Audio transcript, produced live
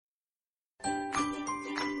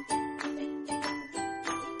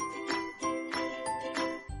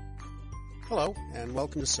Hello, and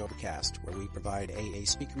welcome to Sobercast, where we provide AA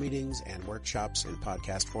speaker meetings and workshops in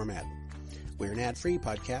podcast format. We're an ad-free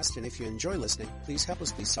podcast, and if you enjoy listening, please help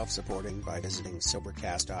us be self-supporting by visiting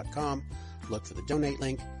Sobercast.com, look for the donate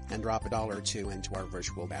link, and drop $1 or $2 into our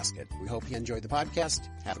virtual basket. We hope you enjoy the podcast.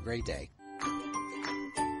 Have a great day.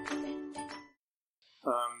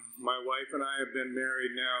 My wife and I have been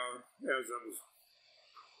married now as of,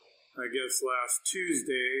 I guess, last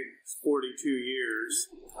Tuesday. It's 42 years.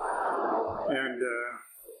 And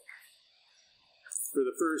for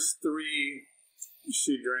the first 3,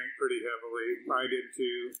 she drank pretty heavily. I did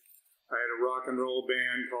too. I had a rock and roll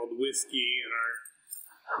band called Whiskey, and our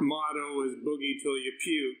motto was boogie till you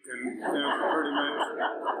puke, and that's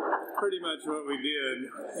pretty much what we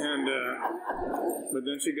did. And but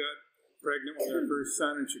then she got pregnant with her first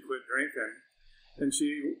son, and she quit drinking. And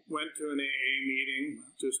she went to an AA meeting,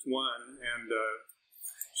 just one, and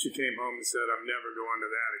she came home and said, "I'm never going to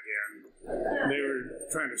that again." They were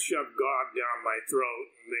trying to shove God down my throat,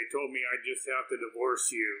 and they told me I just have to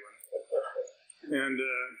divorce you. And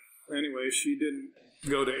anyway, she didn't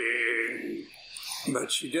go to AA,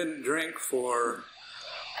 but she didn't drink for,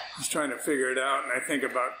 I was trying to figure it out, and I think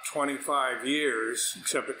about 25 years,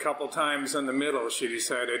 except a couple times in the middle, she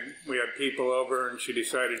decided, we had people over, and she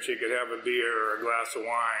decided she could have a beer or a glass of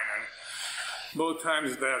wine. And both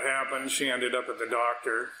times that happened, she ended up at the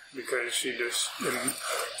doctor because she just, in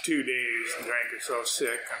 2 days, drank herself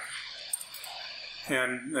sick.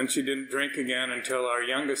 And then she didn't drink again until our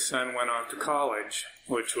youngest son went off to college,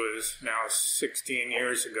 which was now 16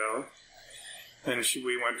 years ago. And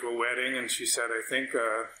we went to a wedding, and she said, "I think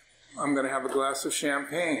I'm going to have a glass of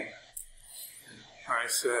champagne." I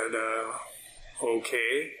said,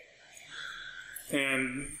 okay.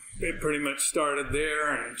 And it pretty much started there,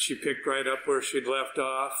 and she picked right up where she'd left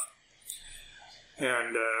off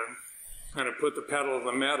and kind of put the pedal to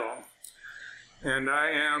the metal. And I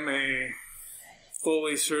am a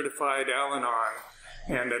fully certified Al-Anon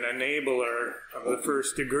and an enabler of the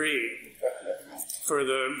first degree. For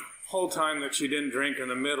the whole time that she didn't drink in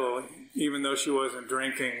the middle, even though she wasn't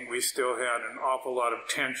drinking, we still had an awful lot of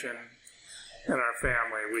tension in our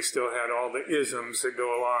family. We still had all the isms that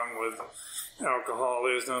go along with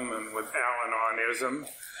alcoholism and with Al-Anonism.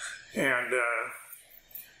 And,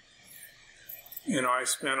 I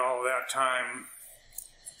spent all that time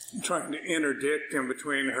trying to interdict in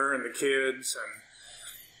between her and the kids and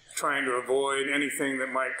trying to avoid anything that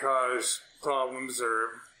might cause problems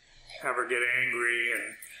or have her get angry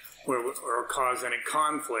and or cause any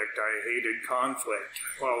conflict. I hated conflict.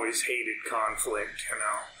 Always hated conflict,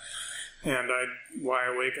 And I'd lie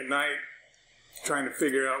awake at night trying to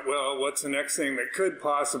figure out, well, what's the next thing that could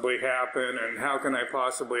possibly happen, and how can I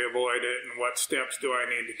possibly avoid it, and what steps do I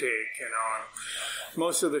need to take, And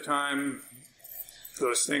most of the time,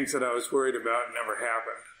 those things that I was worried about never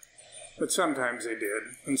happened. But sometimes they did,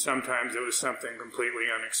 and sometimes it was something completely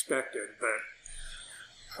unexpected. But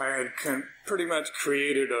I had pretty much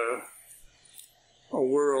created a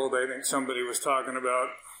world. I think somebody was talking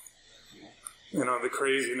about, the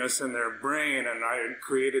craziness in their brain, and I had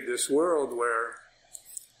created this world where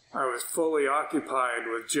I was fully occupied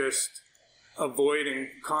with just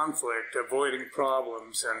avoiding conflict, avoiding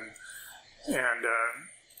problems, and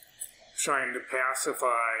trying to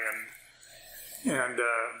pacify, and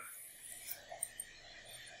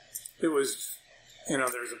it was,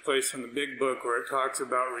 there's a place in the big book where it talks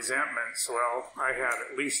about resentments. Well, I had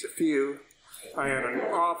at least a few. I had an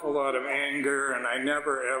awful lot of anger, and I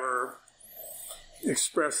never, ever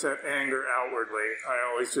expressed that anger outwardly. I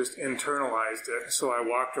always just internalized it. So I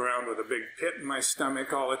walked around with a big pit in my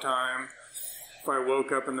stomach all the time. If I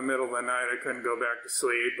woke up in the middle of the night, I couldn't go back to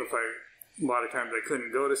sleep. A lot of times I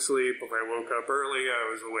couldn't go to sleep. If I woke up early, I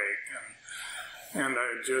was awake. And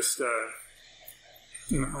I just...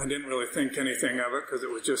 I didn't really think anything of it because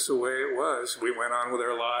it was just the way it was. We went on with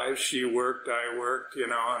our lives. She worked, I worked,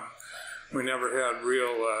 and we never had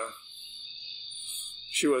real,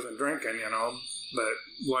 she wasn't drinking, but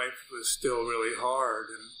life was still really hard.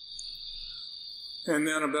 And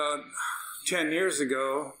then about 10 years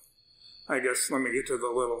ago, I guess, let me get to the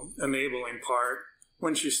little enabling part.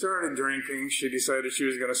 When she started drinking, she decided she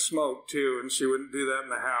was going to smoke too, and she wouldn't do that in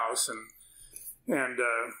the house. And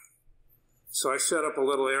so I set up a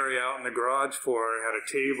little area out in the garage for her. I had a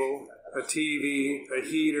table, a TV, a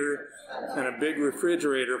heater, and a big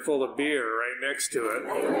refrigerator full of beer right next to it.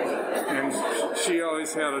 And she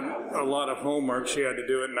always had a lot of homework she had to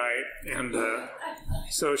do at night. And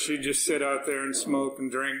so she'd just sit out there and smoke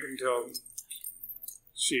and drink until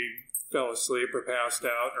she fell asleep or passed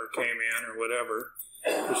out or came in or whatever.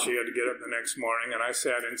 Because she had to get up the next morning. And I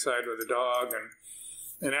sat inside with the dog, and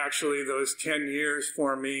And actually, those 10 years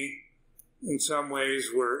for me, in some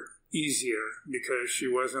ways, were easier because she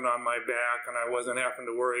wasn't on my back and I wasn't having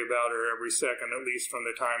to worry about her every second, at least from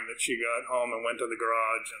the time that she got home and went to the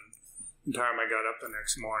garage and the time I got up the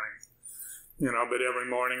next morning. But every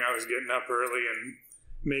morning I was getting up early and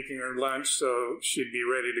making her lunch so she'd be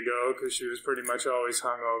ready to go because she was pretty much always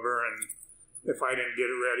hungover, and if I didn't get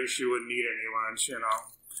it ready, she wouldn't eat any lunch,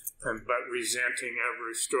 but resenting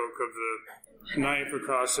every stroke of the knife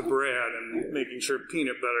across the bread and making sure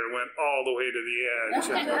peanut butter went all the way to the edge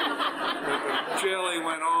and that the jelly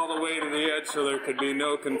went all the way to the edge so there could be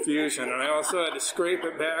no confusion. And I also had to scrape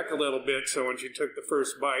it back a little bit so when she took the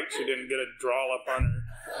first bite, she didn't get a dollop on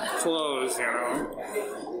her clothes,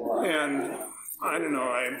 And I don't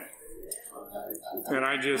know,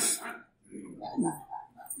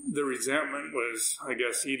 the resentment was, I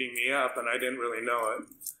guess, eating me up, and I didn't really know it.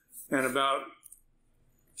 And about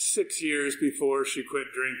 6 years before she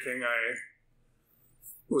quit drinking, I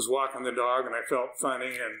was walking the dog, and I felt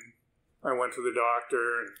funny, and I went to the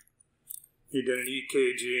doctor, and he did an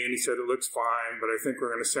EKG, and he said, it looks fine, but I think we're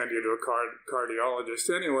going to send you to a cardiologist.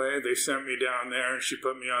 Anyway, they sent me down there, and she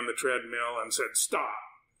put me on the treadmill and said, stop.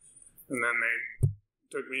 And then they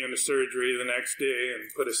took me into surgery the next day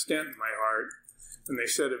and put a stent in my heart. And they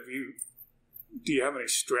said, do you have any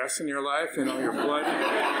stress in your life? Your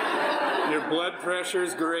blood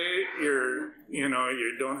pressure's great. You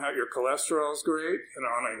don't have your cholesterol's great. And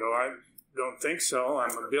I go, I don't think so.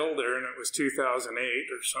 I'm a builder, and it was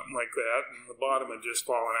 2008 or something like that. And the bottom had just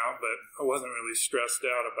fallen out, but I wasn't really stressed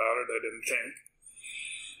out about it. I didn't think.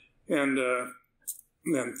 And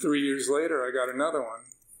then 3 years later, I got another one.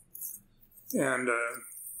 And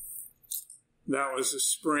that was the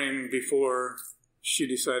spring before she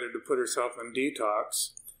decided to put herself in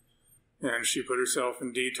detox. And she put herself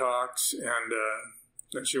in detox, and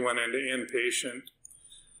then she went into inpatient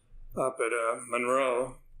up at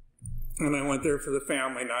Monroe. And I went there for the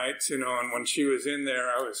family nights, and when she was in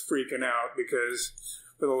there, I was freaking out because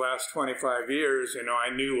for the last 25 years, I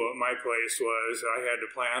knew what my place was. I had to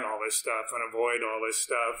plan all this stuff and avoid all this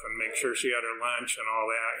stuff and make sure she had her lunch and all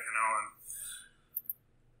that, and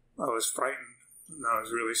I was frightened, and I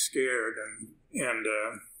was really scared, and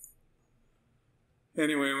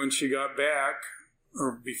anyway, when she got back,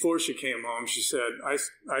 or before she came home, she said, I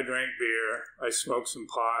drank beer, I smoked some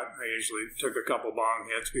pot, I usually took a couple bong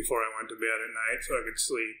hits before I went to bed at night so I could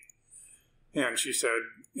sleep. And she said,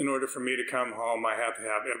 in order for me to come home, I have to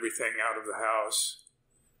have everything out of the house.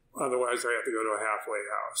 Otherwise, I have to go to a halfway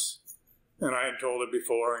house. And I had told her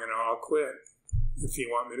before, I'll quit. If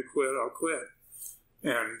you want me to quit, I'll quit.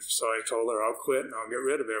 And so I told her I'll quit and I'll get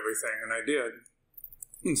rid of everything, and I did.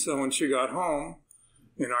 And so when she got home,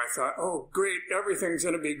 I thought, oh, great, everything's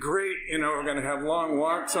going to be great. We're going to have long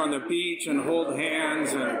walks on the beach and hold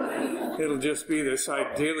hands, and it'll just be this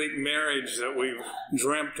idyllic marriage that we've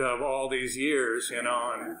dreamt of all these years, and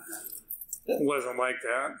it wasn't like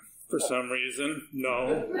that for some reason.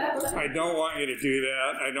 No, I don't want you to do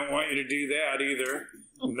that. I don't want you to do that either.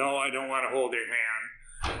 No, I don't want to hold your hand,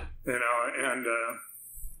 and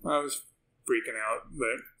I was freaking out,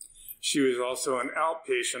 but she was also an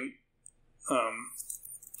outpatient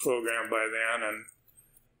program by then,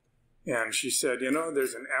 and she said,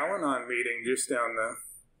 there's an Al-Anon meeting just down the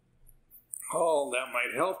hall that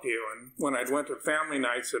might help you. And when I'd went to family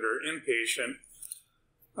nights at her inpatient,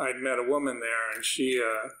 I'd met a woman there, and she,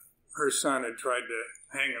 her son had tried to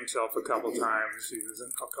hang himself a couple times. He was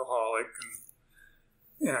an alcoholic,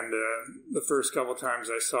 and the first couple times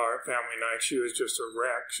I saw her at family night, she was just a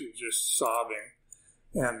wreck. She was just sobbing.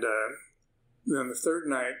 And then the third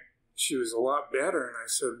night, she was a lot better, and I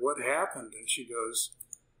said, what happened? And she goes,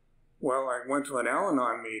 well, I went to an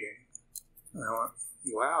Al-Anon meeting. And I went,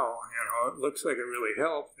 wow, it looks like it really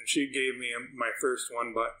helped. And she gave me my first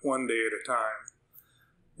one, but one day at a time.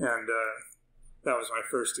 And that was my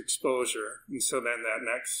first exposure. And so then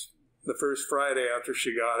the first Friday after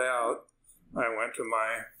she got out, I went to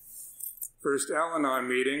my first Al-Anon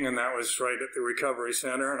meeting, and that was right at the recovery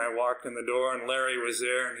center, and I walked in the door, and Larry was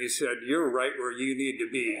there, and he said, you're right where you need to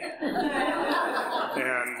be. And,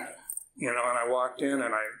 and I walked in,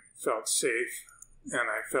 and I felt safe, and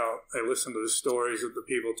I listened to the stories that the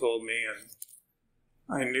people told me, and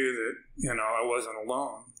I knew that, I wasn't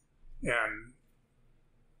alone. And,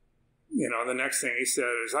 the next thing he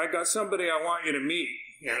said is, I got somebody I want you to meet,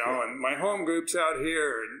 and my home group's out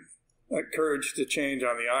here, and that Courage to Change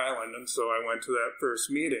on the island, and so I went to that first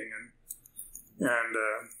meeting, and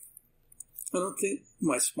I don't think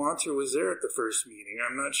my sponsor was there at the first meeting.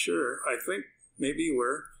 I'm not sure. I think maybe you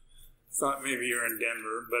were. Thought maybe you were in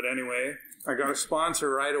Denver, but anyway, I got a sponsor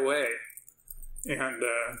right away, And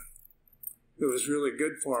it was really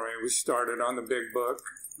good for me. We started on the big book.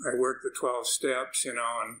 I worked the 12 steps, and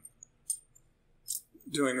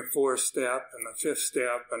doing the 4th step and the 5th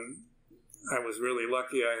step, and I was really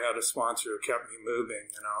lucky I had a sponsor who kept me moving,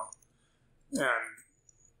 and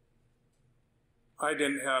I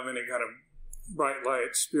didn't have any kind of bright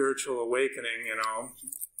light spiritual awakening,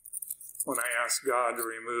 when I asked God to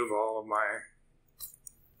remove all of my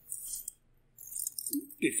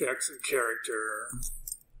defects of character,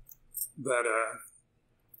 but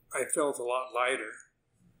I felt a lot lighter,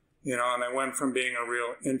 and I went from being a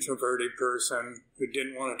real introverted person who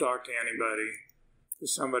didn't want to talk to anybody to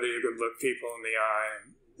somebody who could look people in the eye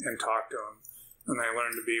and talk to them. And I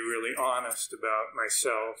learned to be really honest about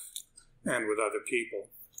myself and with other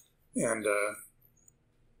people. And,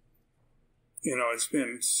 it's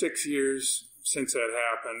been 6 years since that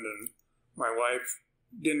happened, and my wife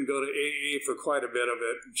didn't go to AA for quite a bit of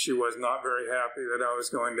it. She was not very happy that I was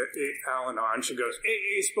going to Al-Anon. She goes,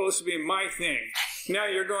 AA is supposed to be my thing. Now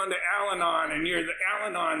you're going to Al-Anon, and you're the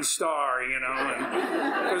Al-Anon star,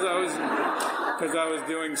 because I was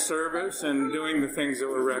doing service and doing the things that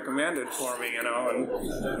were recommended for me, and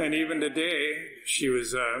even today she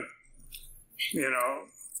was,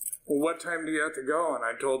 well, what time do you have to go? And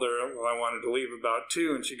I told her, well, I wanted to leave about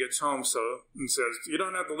 2, and she gets home and says, you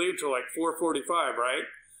don't have to leave till like 4:45, right?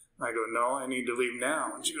 I go, no, I need to leave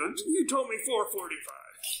now. And she goes, you told me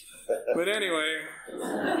 4:45. But anyway,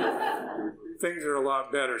 things are a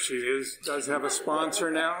lot better. She does have a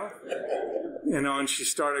sponsor now, and she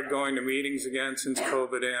started going to meetings again since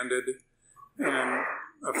COVID ended. And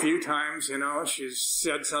a few times, she's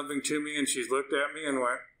said something to me, and she's looked at me and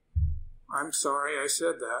went, I'm sorry I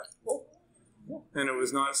said that. And it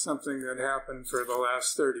was not something that happened for the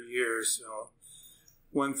last 30 years. So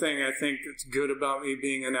one thing I think that's good about me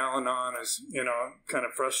being an Al-Anon is, kind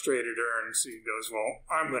of frustrated her, and she goes, well,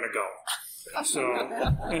 I'm going to go. So,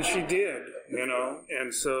 and she did,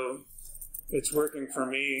 and so it's working for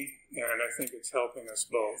me, and I think it's helping us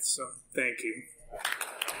both. So thank you.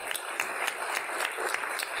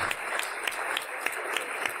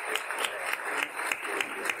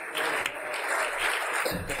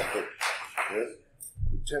 Yes.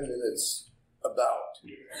 10 minutes about.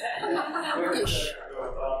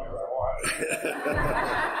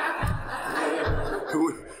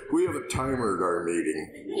 We have a timer at our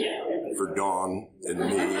meeting for Dawn and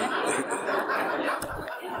me.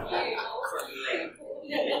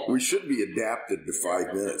 We should be adapted to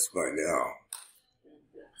 5 minutes by now.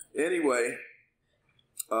 Anyway,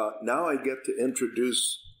 now I get to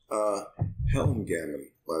introduce Helen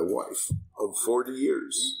Gannon, my wife of 40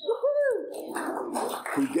 years,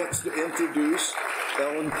 who gets to introduce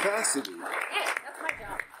Ellen Cassidy. Hey, that's my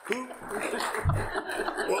job.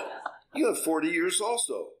 Well, you have 40 years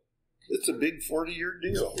also. It's a big 40-year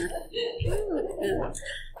deal.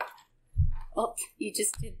 Well, you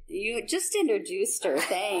just introduced her.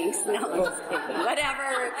 Thanks. No, I'm just kidding.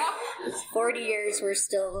 Whatever. It's 40 years. We're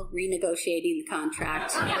still renegotiating the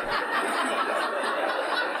contract.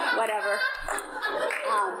 Whatever.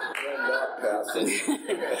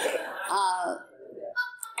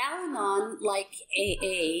 Al-Anon, like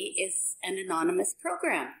AA, is an anonymous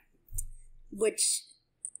program, which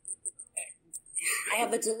I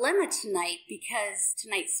have a dilemma tonight because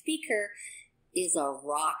tonight's speaker is a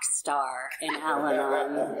rock star in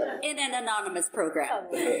Al-Anon, in an anonymous program.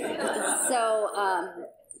 So, I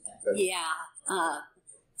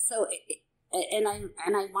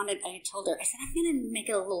told her, I said, I'm going to make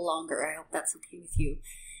it a little longer. I hope that's okay with you,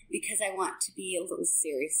 because I want to be a little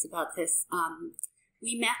serious about this.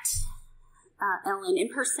 We met Ellen in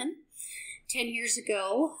person 10 years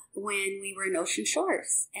ago when we were in Ocean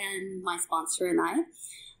Shores, and my sponsor and I,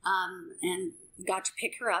 and got to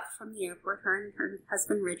pick her up from the airport, her and her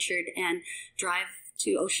husband Richard, and drive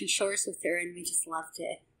to Ocean Shores with her, and we just loved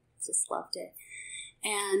it.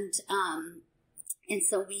 And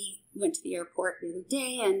so we went to the airport the other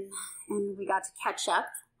day, and we got to catch up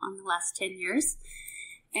on the last 10 years.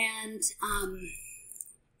 And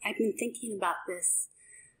I've been thinking about this.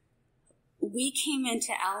 We came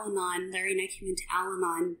into Al-Anon, Larry and I came into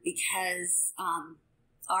Al-Anon because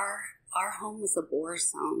our home was a war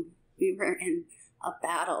zone. We were in a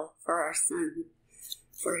battle for our son,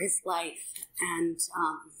 for his life. And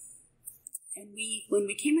when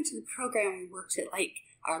we came into the program, we worked it like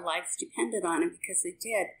our lives depended on it, because they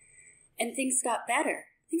did. And things got better.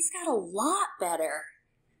 Things got a lot better.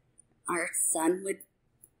 Our son would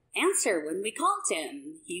answer when we called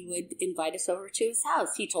him. He would invite us over to his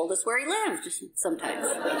house. He told us where he lived sometimes.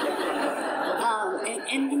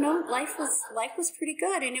 And you know, life was pretty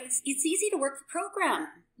good, and it's easy to work the program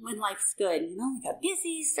when life's good. You know, we got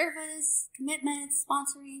busy, service, commitments,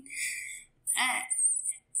 sponsoring,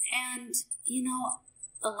 and you know,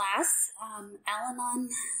 alas, Al-Anon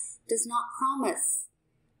does not promise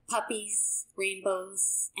puppies,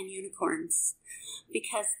 rainbows, and unicorns,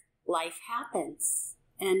 because life happens,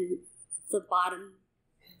 and the bottom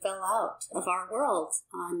fell out of our world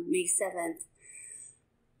on May 7th,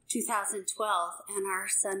 2012, and our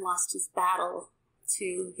son lost his battle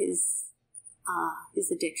to his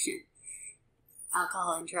addiction,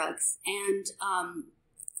 alcohol and drugs, and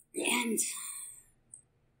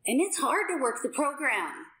it's hard to work the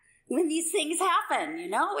program when these things happen. You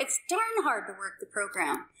know, it's darn hard to work the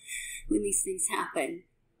program when these things happen.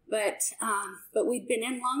 But we've been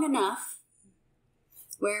in long enough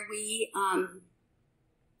where we,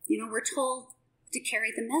 you know, we're told to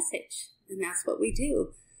carry the message, and that's what we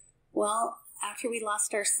do. Well, after we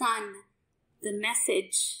lost our son, the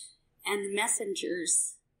message and the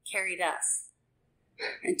messengers carried us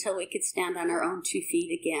until we could stand on our own 2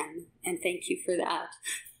 feet again. And thank you for that.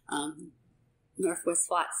 Northwest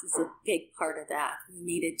Watts is a big part of that. We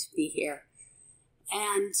needed to be here.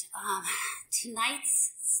 And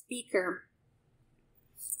tonight's speaker,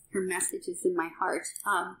 her message is in my heart.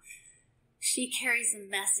 She carries a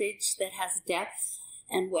message that has depth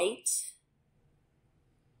and weight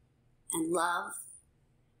and love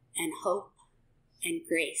and hope and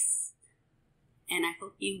grace. And I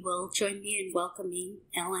hope you will join me in welcoming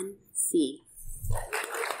Ellen C.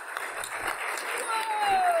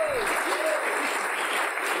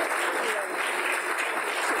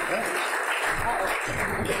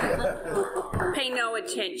 Pay no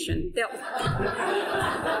attention. What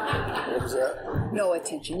was that? No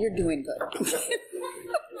attention. You're doing good.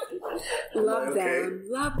 Love them.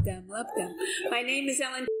 My name is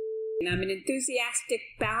Ellen, and I'm an enthusiastic,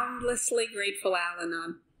 boundlessly grateful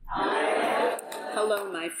Al-Anon.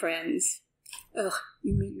 Hello, my friends. Ugh,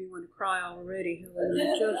 you make me want to cry already, Helen.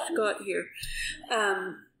 I just got here.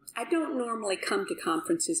 I don't normally come to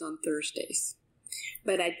conferences on Thursdays,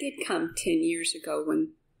 but I did come 10 years ago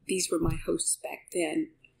when these were my hosts back then.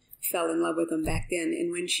 Fell in love with them back then.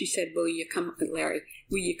 And when she said, will you come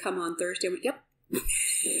on Thursday? I went, yep.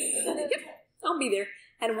 Yep, I'll be there.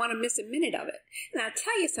 I don't want to miss a minute of it. And I'll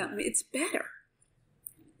tell you something, it's better.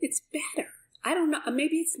 It's better. I don't know,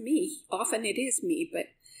 maybe it's me. Often it is me, but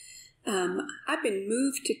I've been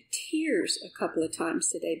moved to tears a couple of times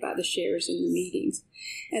today by the shares in the meetings,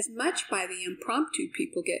 as much by the impromptu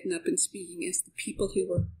people getting up and speaking as the people who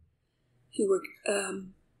were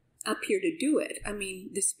up here to do it. I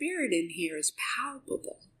mean, the spirit in here is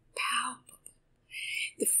palpable.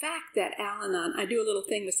 The fact that Al-Anon, I do a little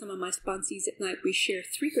thing with some of my sponsees at night. We share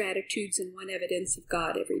 3 gratitudes and 1 evidence of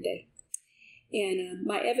God every day. And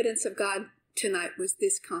my evidence of God tonight was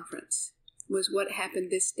this conference, was what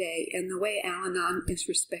happened this day, and the way Al-Anon is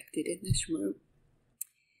respected in this room.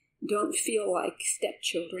 Don't feel like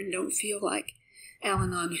stepchildren. Don't feel like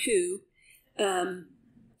Al-Anon who.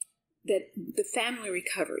 That the family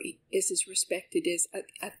recovery is as respected as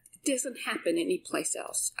it doesn't happen anyplace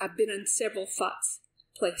else. I've been in several thoughts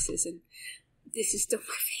places, and this is still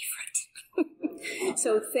my favorite.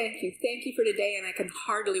 So thank you for today, and I can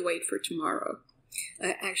hardly wait for tomorrow.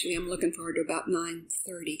 Actually, I'm looking forward to about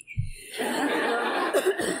 9:30.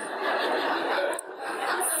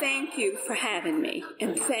 Thank you for having me,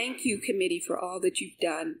 and thank you, committee, for all that you've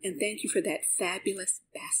done, and thank you for that fabulous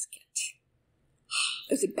basket.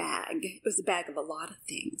 It was a bag. It was a bag of a lot of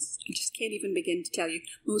things. I just can't even begin to tell you.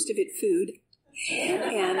 Most of it food.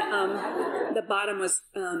 And the bottom was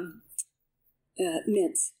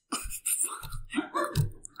mints.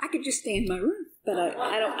 I could just stay in my room, but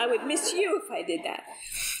I would miss you if I did that.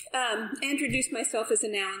 Introduce myself as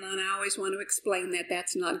an Al-Anon. I always want to explain that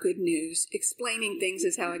that's not good news. Explaining things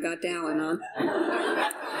is how I got to Al-Anon.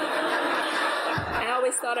 I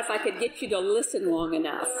always thought if I could get you to listen long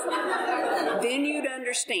enough, then you'd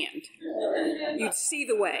understand. You'd see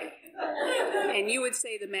the way. And you would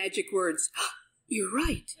say the magic words, you're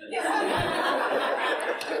right.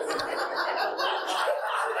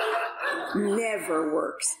 Never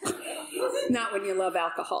works. Not when you love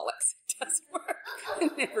alcoholics. It doesn't work.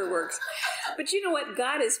 It never works. But you know what?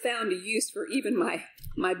 God has found a use for even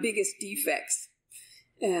my biggest defects.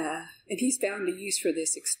 And he's found a use for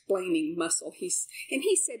this explaining muscle. He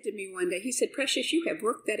said to me one day, he said, Precious, you have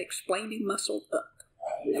worked that explaining muscle up.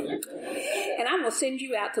 And I'm going to send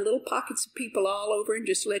you out to little pockets of people all over and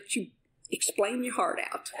just let you explain your heart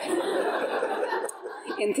out.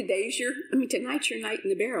 And tonight's your night in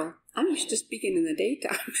the barrel. I'm used to speaking in the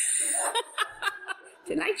daytime.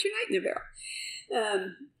 Tonight's your night in the barrel.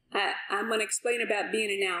 I'm going to explain about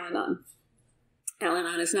being an Al-Anon.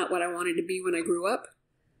 Al-Anon is not what I wanted to be when I grew up.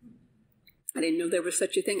 I didn't know there was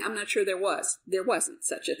such a thing. I'm not sure there was. There wasn't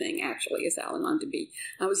such a thing, actually, as Al-Anon to be.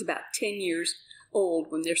 I was about 10 years old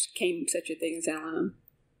when there came such a thing as Al-Anon.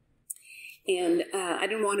 And I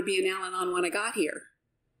didn't want to be an Al-Anon when I got here.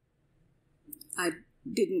 I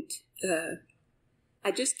didn't.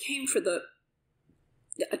 I just came for the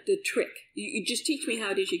trick. You just teach me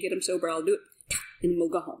how it is. You get them sober. I'll do it, and we'll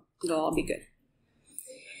go home. It'll all be good.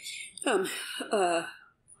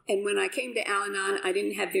 And when I came to Al-Anon, I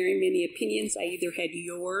didn't have very many opinions. I either had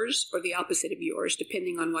yours or the opposite of yours,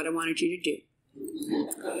 depending on what I wanted you to do.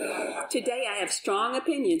 Today, I have strong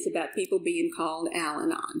opinions about people being called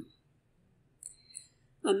Al-Anon.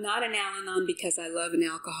 I'm not an Al-Anon because I love an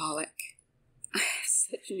alcoholic. I have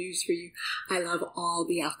such news for you. I love all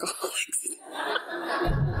the alcoholics.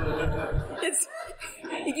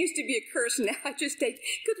 It used to be a curse. Now I just take,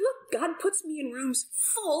 good look, God puts me in rooms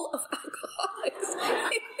full of alcoholics.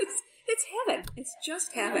 It's heaven. It's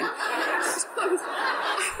just heaven. So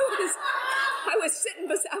I was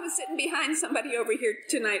sitting behind somebody over here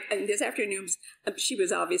tonight, and this afternoon, she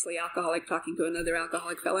was obviously alcoholic, talking to another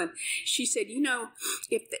alcoholic fella, and she said, if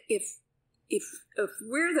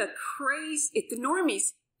we're the crazy, if the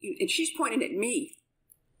normies, and she's pointing at me,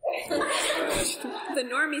 the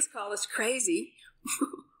normies call us crazy.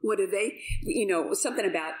 What do they, something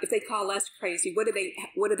about, if they call us crazy, what do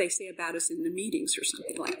they say about us in the meetings or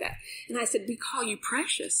something like that? And I said, we call you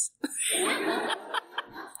precious.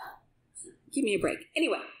 Give me a break.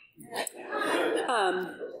 Anyway,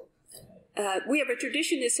 we have a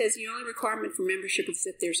tradition that says the only requirement for membership is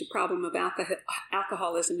that there's a problem of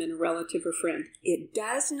alcoholism in a relative or friend. It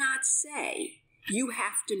does not say you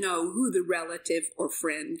have to know who the relative or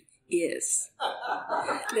friend is.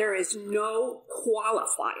 There is no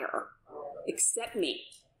qualifier except me.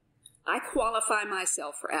 I qualify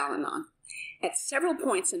myself for Al-Anon. At several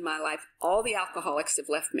points in my life, all the alcoholics have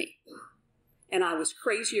left me. And I was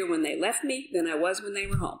crazier when they left me than I was when they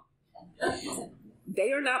were home.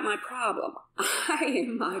 They are not my problem. I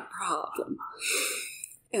am my problem.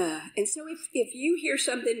 And so if you hear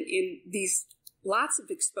something in these lots of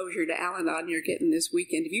exposure to Al-Anon you're getting this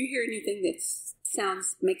weekend, if you hear anything that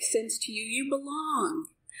makes sense to you, you belong.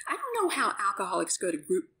 I don't know how alcoholics go to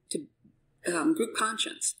group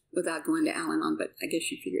conscience without going to Al-Anon, but I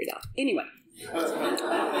guess you figure it out. Anyway.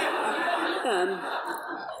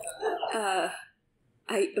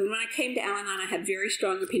 When I came to Al-Anon, I had very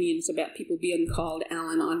strong opinions about people being called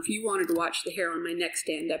Al-Anon. If you wanted to watch the hair on my neck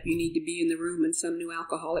stand up, you need to be in the room and some new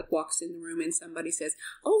alcoholic walks in the room and somebody says,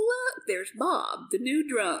 oh, look, there's Bob, the new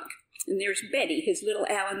drunk. And there's Betty, his little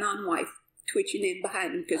Al-Anon wife, twitching in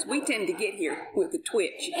behind him, because we tend to get here with a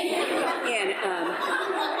twitch. And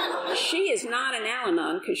she is not an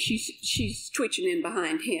Al-Anon because she's twitching in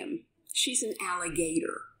behind him. She's an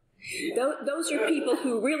alligator. Those are people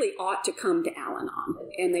who really ought to come to Al-Anon,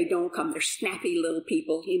 and they don't come. They're snappy little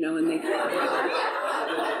people, and you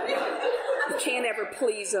can't ever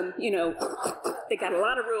please them, They got a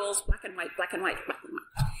lot of rules, black and white, black and white, black and white.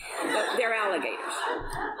 But they're alligators.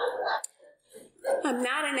 I'm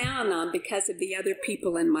not an Al-Anon because of the other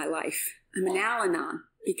people in my life. I'm an Al-Anon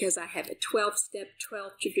because I have a 12-step,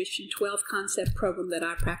 12-tradition, 12-concept program that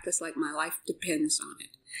I practice like my life depends on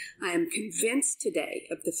it. I am convinced today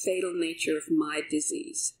of the fatal nature of my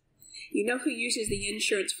disease. You know who uses the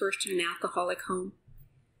insurance first in an alcoholic home?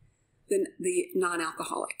 The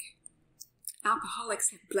non-alcoholic.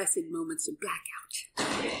 Alcoholics have blessed moments of blackout.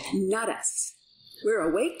 Not us. We're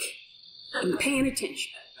awake and paying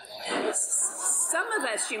attention. Some of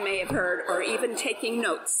us, you may have heard, are even taking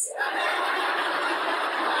notes.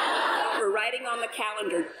 We're writing on the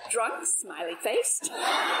calendar, drunk, smiley-faced.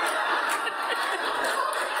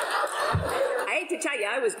 I hate to tell you,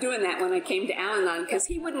 I was doing that when I came to Al-Anon, because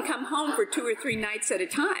he wouldn't come home for 2 or 3 nights at a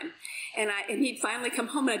time. And he'd finally come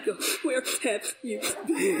home, and I'd go, where have you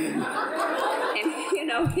been?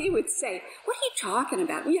 And, he would say, what are you talking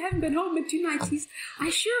about? You haven't been home in 2 nights. I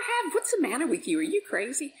sure have. What's the matter with you? Are you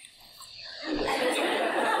crazy?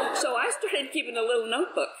 So I started keeping a little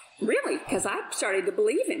notebook. Really, because I started to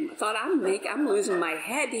believe him. I thought, I'm losing my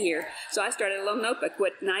head here. So I started a little notebook.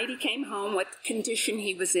 What night he came home, what condition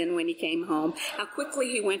he was in when he came home, how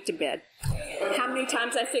quickly he went to bed, how many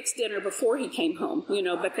times I fixed dinner before he came home,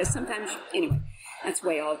 because sometimes, anyway, that's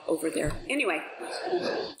way all over there. Anyway,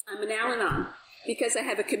 I'm an Al-Anon because I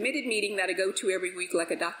have a committed meeting that I go to every week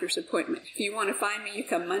like a doctor's appointment. If you want to find me, you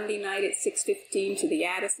come Monday night at 6:15 to the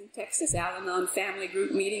Addison, Texas Al-Anon family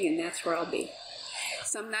group meeting, and that's where I'll be.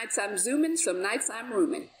 Some nights I'm Zooming, some nights I'm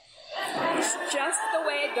rooming. It's just the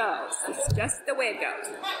way it goes. It's just the way it goes.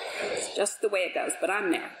 It's just the way it goes, but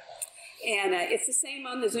I'm there. And it's the same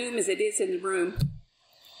on the Zoom as it is in the room.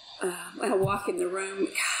 I walk in the room,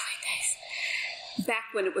 golly days.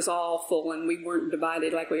 Back when it was all full and we weren't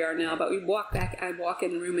divided like we are now, but I'd walk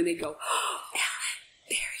in the room and they'd go, "Oh, Ellen,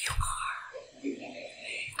 there you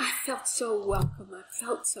are." I felt so welcome. I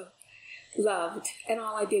felt so loved. And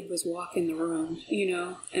all I did was walk in the room,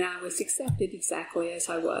 and I was accepted exactly as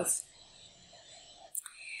I was.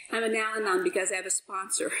 I'm an Al-Anon because I have a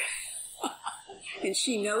sponsor. And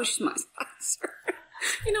she knows she's my sponsor.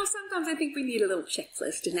 Sometimes I think we need a little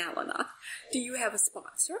checklist in Al-Anon. Do you have a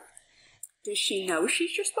sponsor? Does she know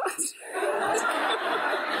she's your sponsor?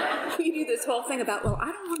 We do this whole thing about, well,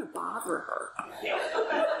 I don't want to bother her.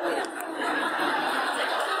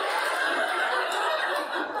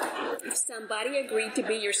 If somebody agreed to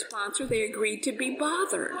be your sponsor, they agreed to be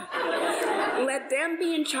bothered. Let them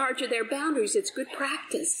be in charge of their boundaries. It's good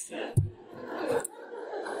practice.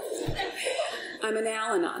 I'm an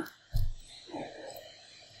Al-Anon.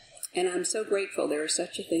 And I'm so grateful there is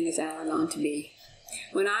such a thing as Al-Anon to be.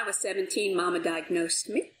 When I was 17, Mama diagnosed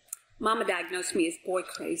me. Mama diagnosed me as boy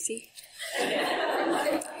crazy.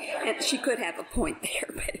 And she could have a point there,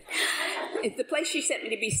 but the place she sent me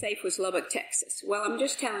to be safe was Lubbock, Texas. Well, I'm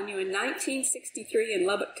just telling you, in 1963 in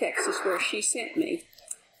Lubbock, Texas, where she sent me,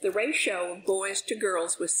 the ratio of boys to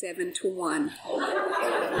girls was 7-1.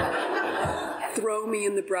 Throw me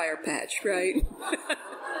in the briar patch, right?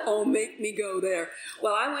 Oh, make me go there.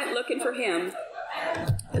 Well, I went looking for him,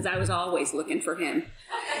 because I was always looking for him.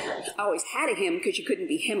 I always had a him because you couldn't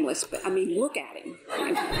be himless, but look at him.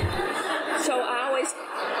 So I always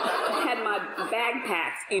had my bag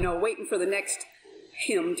packed, waiting for the next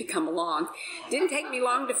him to come along. Didn't take me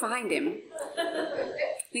long to find him.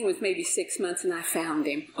 I think it was maybe 6 months, and I found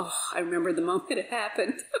him. Oh, I remember the moment it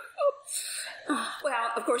happened.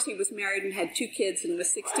 Well, of course, he was married and had 2 kids and was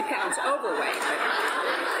 60 pounds overweight.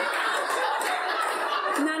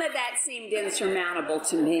 But none of that seemed insurmountable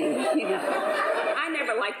to me. I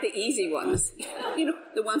never liked the easy ones.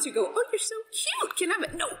 The ones who go, "Oh, you're so cute. Can I have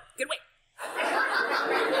it?" No, get away.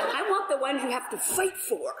 I want the ones you have to fight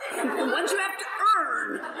for, the ones you have to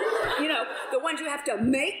earn, the ones you have to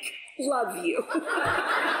make love you.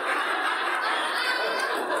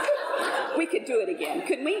 We could do it again,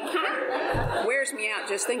 couldn't we? Huh? Wears me out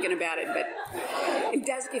just thinking about it, but it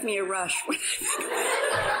does give me a rush.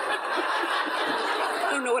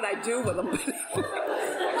 I don't know what I'd do with them.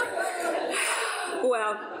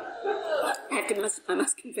 Well, I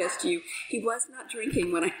must confess to you, he was not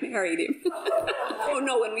drinking when I married him. Oh,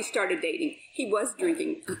 no, when we started dating. He was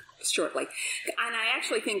drinking shortly. And I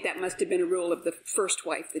actually think that must have been a rule of the first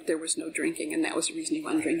wife, that there was no drinking, and that was the reason he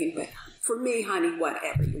wasn't drinking. But for me, honey,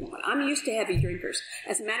 whatever you want. I'm used to heavy drinkers.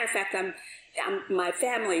 As a matter of fact, my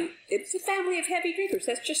family, it's a family of heavy drinkers.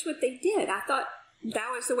 That's just what they did. I thought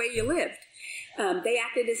that was the way you lived. They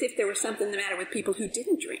acted as if there was something the matter with people who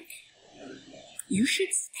didn't drink. You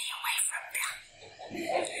should stay away from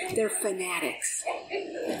them. They're fanatics.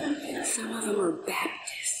 Some of them are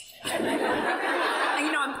Baptists.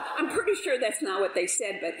 I'm pretty sure that's not what they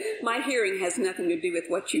said, but my hearing has nothing to do with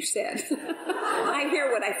what you said. I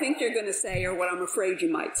hear what I think you're going to say or what I'm afraid you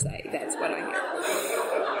might say. That's what I hear.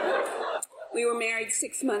 We were married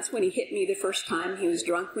 6 months when he hit me the first time. He was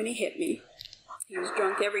drunk when he hit me. He was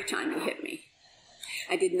drunk every time he hit me.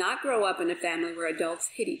 I did not grow up in a family where adults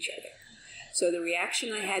hit each other. So the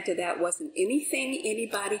reaction I had to that wasn't anything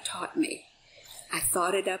anybody taught me. I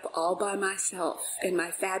thought it up all by myself in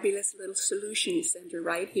my fabulous little solution center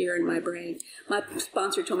right here in my brain. My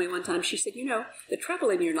sponsor told me one time, she said, the trouble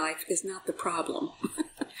in your life is not the problem.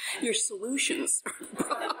 Your solutions are the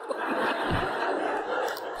problem.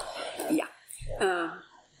 Yeah.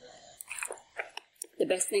 The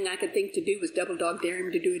best thing I could think to do was double dog dare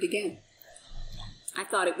him to do it again. I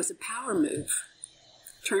thought it was a power move.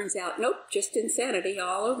 Turns out, nope, just insanity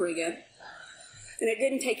all over again. And it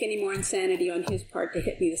didn't take any more insanity on his part to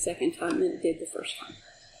hit me the second time than it did the first time.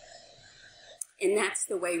 And that's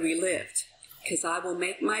the way we lived. Because I will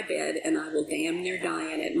make my bed and I will damn near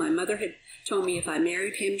die in it. My mother had told me if I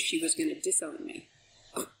married him, she was going to disown me.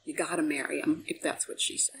 Oh, you got to marry him, if that's what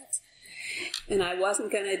she says. And I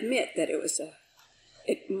wasn't going to admit that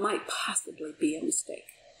it might possibly be a mistake.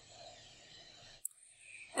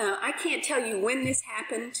 I can't tell you when this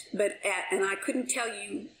happened, and I couldn't tell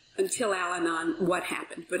you until Al-Anon what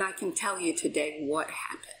happened, but I can tell you today what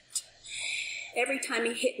happened. Every time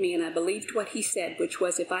he hit me and I believed what he said, which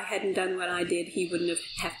was if I hadn't done what I did, he wouldn't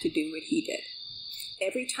have to do what he did.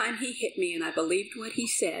 Every time he hit me and I believed what he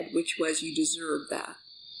said, which was you deserve that.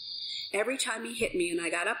 Every time he hit me and I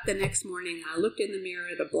got up the next morning, I looked in the mirror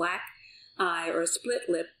at a black eye or a split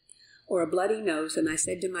lip or a bloody nose, and I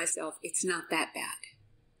said to myself, it's not that bad.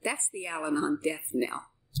 That's the Al-Anon death knell.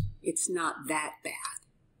 It's not that bad.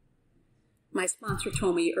 My sponsor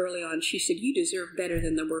told me early on, she said, you deserve better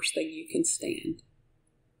than the worst thing you can stand.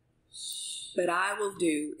 But I will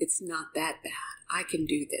do, it's not that bad. I can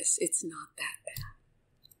do this. It's not that bad.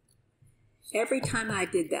 Every time I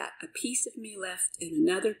did that, a piece of me left and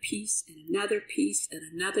another piece and another piece and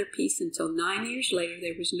another piece until 9 years later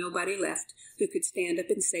there was nobody left who could stand up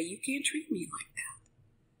and say, you can't treat me like that.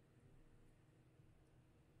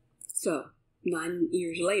 So 9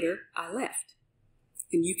 years later, I left.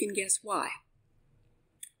 And you can guess why.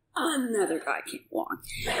 Another guy came along.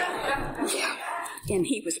 Yeah. And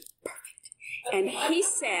he was perfect. And he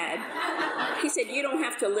said, you don't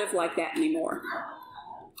have to live like that anymore.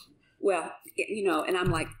 Well, and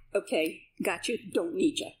I'm like, okay, got you, don't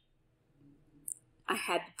need you. I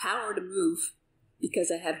had the power to move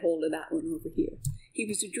because I had hold of that one over here. He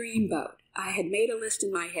was a dreamboat. I had made a list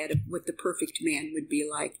in my head of what the perfect man would be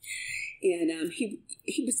like. And he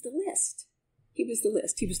was the list. He was the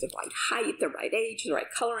list. He was the right height, the right age, the right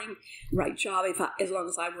coloring, right job. As long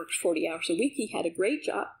as I worked 40 hours a week, he had a great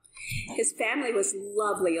job. His family was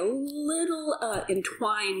lovely, a little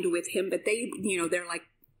entwined with him, but they're like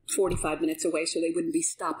 45 minutes away, so they wouldn't be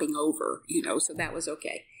stopping over, so that was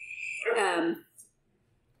okay.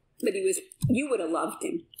 But you would have loved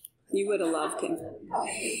him. You would have loved him.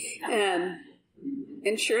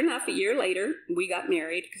 And sure enough, a year later, we got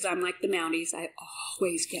married, because I'm like the Mounties. I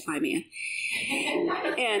always get my man.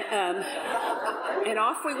 And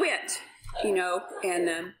off we went,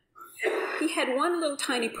 and he had one little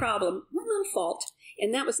tiny problem, one little fault,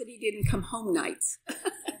 and that was that he didn't come home nights.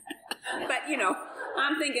 But,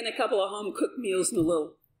 I'm thinking a couple of home-cooked meals and a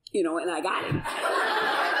little, and I got him.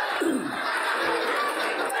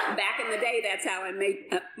 Back in the day, that's how I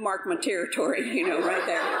marked my territory, right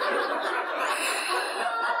there.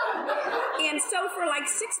 And so for like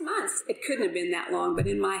 6 months, it couldn't have been that long, but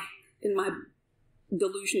in my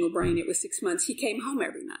delusional brain, it was 6 months. He came home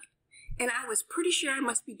every night. And I was pretty sure I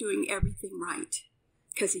must be doing everything right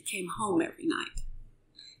because he came home every night.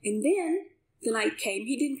 And then the night came,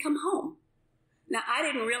 he didn't come home. Now, I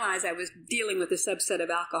didn't realize I was dealing with a subset of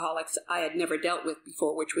alcoholics I had never dealt with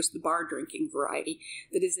before, which was the bar drinking variety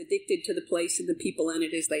that is addicted to the place and the people in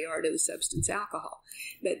it as they are to the substance alcohol.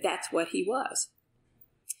 But that's what he was.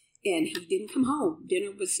 And he didn't come home.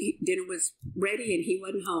 Dinner was ready and he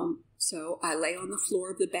wasn't home. So I lay on the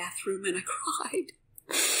floor of the bathroom and I cried.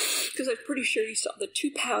 Because I was pretty sure he saw the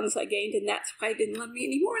 2 pounds I gained, and that's why he didn't love me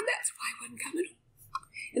anymore, and that's why I wasn't coming home.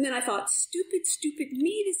 And then I thought, stupid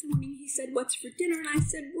me. This morning he said, what's for dinner? And I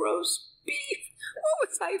said, roast beef. What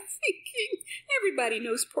was I thinking? Everybody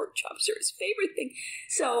knows pork chops are his favorite thing.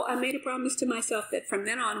 So I made a promise to myself that from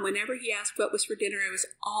then on, whenever he asked what was for dinner, I was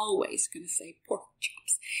always going to say pork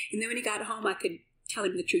chops. And then when he got home, I could tell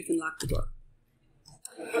him the truth and lock the door.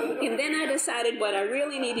 And then I decided what I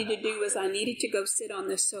really needed to do was I needed to go sit on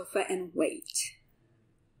the sofa and wait.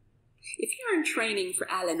 If you're in training for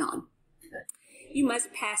Al-Anon, you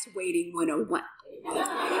must pass Waiting 101.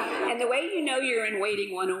 And the way you know you're in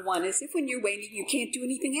Waiting 101 is if when you're waiting, you can't do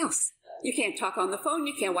anything else. You can't talk on the phone,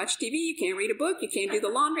 you can't watch TV, you can't read a book, you can't do the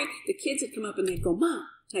laundry. The kids would come up and they'd go, Mom.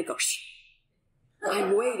 And I'd go, shh,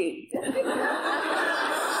 I'm waiting.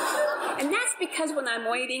 And that's because when I'm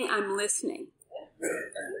waiting, I'm listening.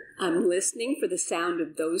 I'm listening for the sound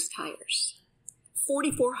of those tires.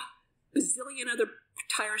 44 bazillion other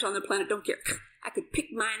tires on the planet don't care. I could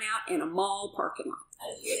pick mine out in a mall parking lot.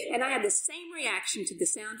 And I had the same reaction to the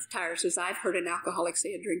sound of tires as I've heard an alcoholic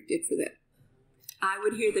say a drink did for them. I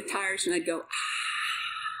would hear the tires and I'd go,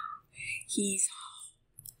 he's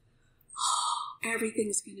home.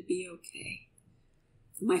 Everything's going to be okay.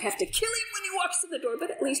 Might have to kill him when he walks in the door,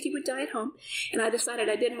 but at least he would die at home. And I decided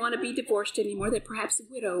I didn't want to be divorced anymore, that perhaps a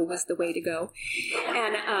widow was the way to go.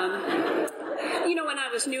 And, when I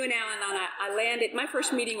was new in Al-Anon, I landed, my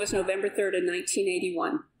first meeting was November 3rd of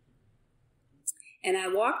 1981. And I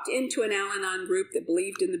walked into an Al-Anon group that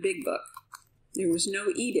believed in the big book. There was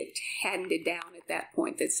no edict handed down at that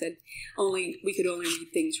point that said we could only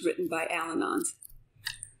read things written by Al-Anons.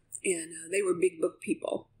 And they were big book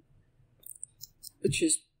people. Which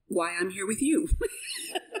is why I'm here with you.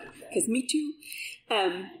 Because me too.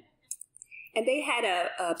 And they had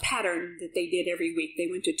a pattern that they did every week. They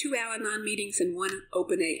went to 2 Al-Anon meetings and 1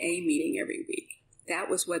 open AA meeting every week.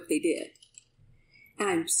 That was what they did.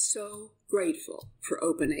 I'm so grateful for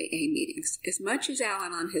open AA meetings. As much as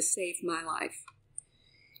Al-Anon has saved my life,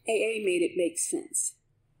 AA made it make sense.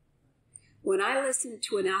 When I listen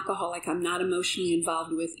to an alcoholic I'm not emotionally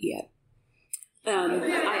involved with yet,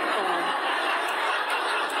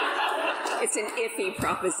 it's an iffy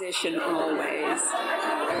proposition always.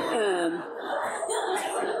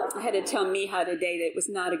 I had to tell Miha today that it was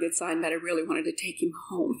not a good sign, that I really wanted to take him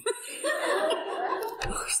home.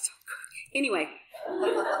 Oh, so good. Anyway,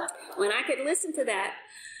 when I could listen to that,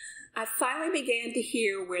 I finally began to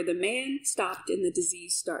hear where the man stopped and the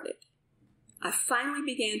disease started. I finally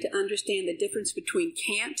began to understand the difference between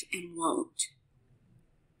can't and won't.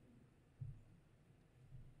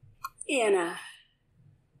 And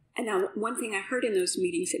now one thing I heard in those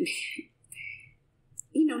meetings, and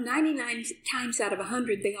 99 times out of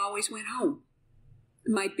 100, they always went home.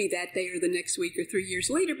 It might be that day or the next week or 3 years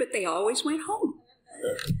later, but they always went home.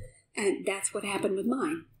 And that's what happened with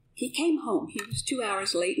mine. He came home. He was 2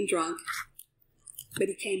 hours late and drunk, but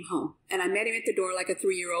he came home. And I met him at the door like a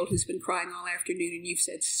 3-year-old who's been crying all afternoon, and you've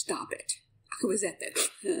said, "Stop it." I was at that.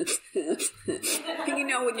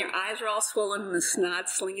 When your eyes are all swollen and the snot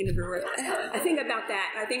slinging everywhere. I think about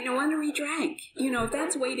that. I think, no wonder he drank. If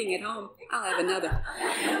that's waiting at home, I'll have another.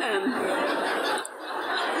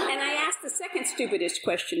 And I asked the second stupidest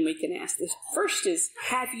question we can ask. The first is,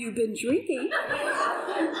 have you been drinking?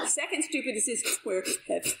 The second stupidest is, where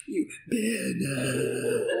have you been?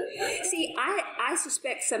 See, I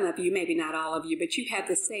suspect some of you, maybe not all of you, but you have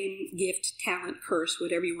the same gift, talent, curse,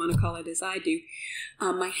 whatever you want to call it, as I do.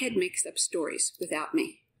 My head makes up stories without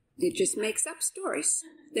me. It just makes up stories.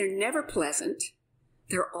 They're never pleasant.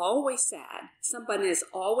 They're always sad. Somebody is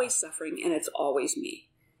always suffering, and it's always me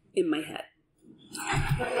in my head.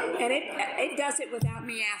 And it does it without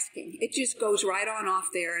me asking. It just goes right on off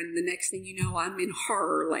there, and the next thing you know, I'm in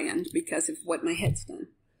horror land because of what my head's done.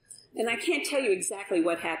 And I can't tell you exactly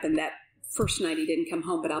what happened that first night he didn't come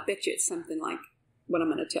home, but I'll bet you it's something like what I'm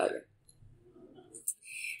going to tell you.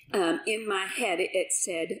 In my head, it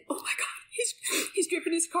said, "Oh my God, he's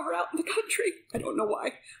driven his car out in the country. I don't know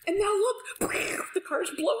why. And now look, the car's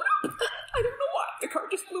blown up. I don't know why. The car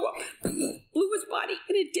just blew up. Blew his body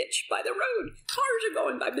in a ditch by the road. Cars are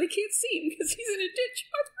going by, but they can't see him because he's in a ditch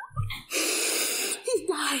by the road. He's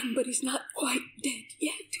dying, but he's not quite dead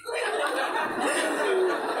yet.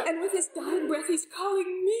 And with his dying breath, he's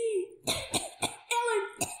calling me. Ellen,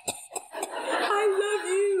 I love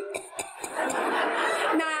you."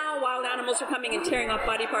 Now, wild animals are coming and tearing off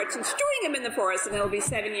body parts and strewing them in the forest, and it'll be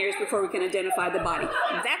 7 years before we can identify the body.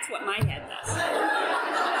 That's what my head does.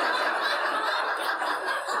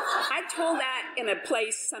 I told that in a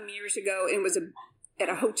place some years ago, and it was at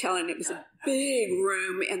a hotel, and it was a big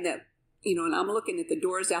room, and and I'm looking at the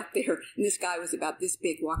doors out there, and this guy was about this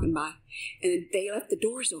big walking by, and they left the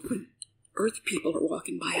doors open. Earth people are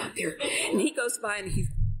walking by out there, and he goes by, and he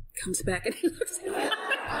comes back, and he looks at me.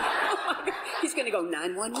 Oh my God. He's going to go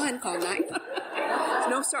 911, call 911.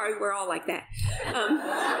 No, sorry, we're all like that.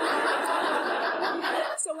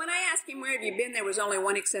 So when I asked him, "Where have you been?" there was only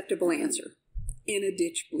one acceptable answer: in a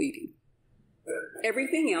ditch bleeding.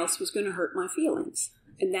 Everything else was going to hurt my feelings.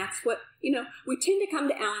 And that's what, we tend to come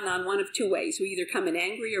to Al-Anon one of two ways. We either come in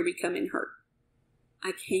angry or we come in hurt.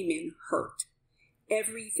 I came in hurt.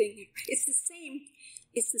 Everything, it's the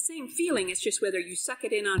same feeling. It's just whether you suck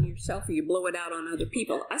it in on yourself or you blow it out on other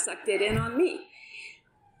people. I sucked it in on me.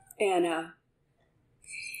 And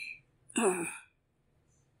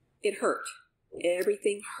it hurt.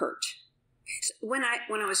 Everything hurt. So when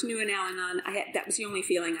I was new in Al-Anon, that was the only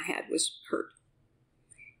feeling I had, was hurt.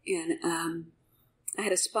 And I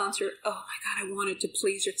had a sponsor. Oh my God, I wanted to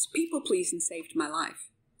please her. People pleasing saved my life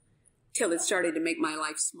till it started to make my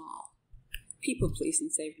life small. People pleasing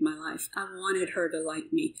saved my life. I wanted her to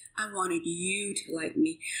like me. I wanted you to like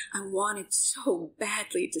me. I wanted so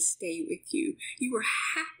badly to stay with you. You were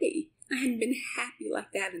happy. I hadn't been happy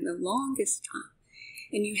like that in the longest time.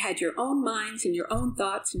 And you had your own minds and your own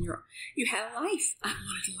thoughts, and you had a life. I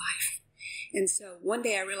wanted a life. And so one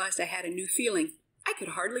day I realized I had a new feeling. I could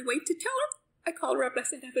hardly wait to tell her. I called her up. I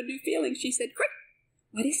said, "I have a new feeling." She said, "Great.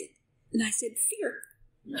 What is it?" And I said, "Fear."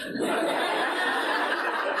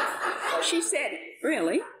 She said,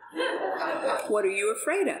 "Really? What are you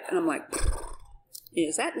afraid of?" And I'm like,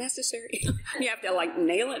 "Is that necessary?" You have to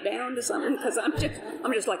nail it down to something, because I'm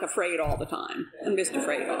just afraid all the time. I'm just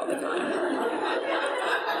afraid all the time.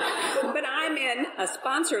 But I'm in a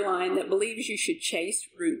sponsor line that believes you should chase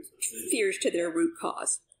fears to their root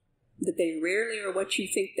cause. That they rarely are what you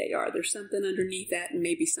think they are. There's something underneath that, and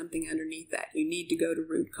maybe something underneath that. You need to go to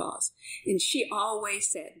root cause. And she always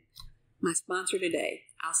said, my sponsor today,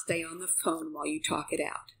 I'll stay on the phone while you talk it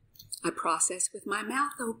out. I process with my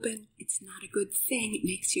mouth open. It's not a good thing. It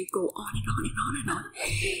makes you go on and on and on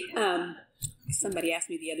and on. Somebody asked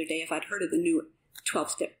me the other day if I'd heard of the new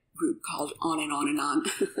 12-step group called On and On and On.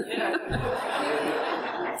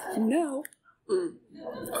 No.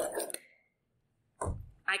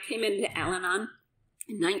 I came into Al-Anon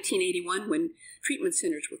in 1981 when treatment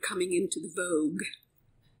centers were coming into the vogue.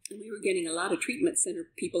 And we were getting a lot of treatment center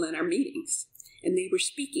people in our meetings. And they were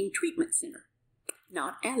speaking treatment center,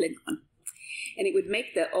 not Al-Anon. And it would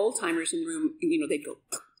make the old-timers in the room, they'd go,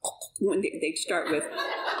 when they'd start with,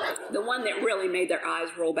 the one that really made their eyes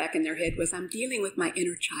roll back in their head was, I'm dealing with my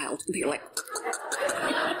inner child. And they're like,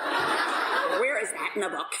 where is that in the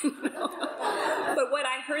book? But what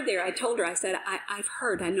I heard there, I told her, I said, I've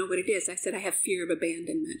heard, I know what it is. I said, I have fear of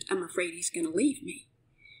abandonment. I'm afraid he's going to leave me.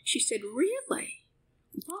 She said, really?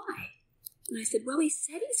 Why? And I said, well, he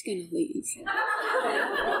said he's going to leave.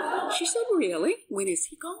 She said, really? When is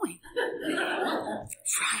he going?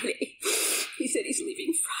 Friday. He said he's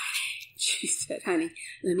leaving Friday. She said, honey,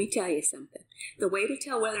 let me tell you something. The way to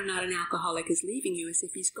tell whether or not an alcoholic is leaving you is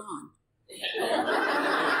if he's gone.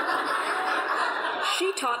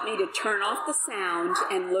 She taught me to turn off the sound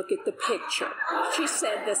and look at the picture. She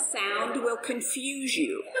said the sound will confuse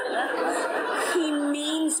you. He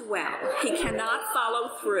means well. He cannot follow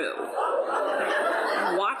through.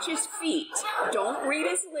 Watch his feet. Don't read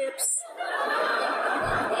his lips.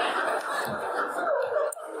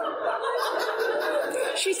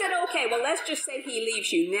 She said, okay, well, let's just say he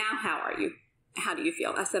leaves you. Now how are you? How do you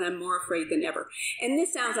feel? I said, I'm more afraid than ever. And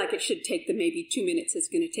this sounds like it should take the maybe 2 minutes it's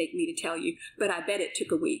going to take me to tell you, but I bet it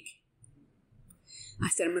took a week. I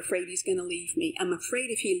said, I'm afraid he's going to leave me. I'm afraid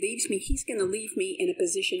if he leaves me, he's going to leave me in a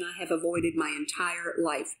position I have avoided my entire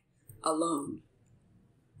life. Alone.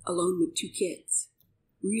 Alone with 2 kids.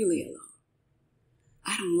 Really alone.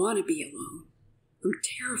 I don't want to be alone. I'm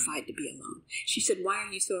terrified to be alone. She said, why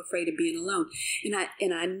are you so afraid of being alone? And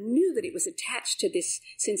I knew that it was attached to this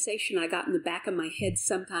sensation I got in the back of my head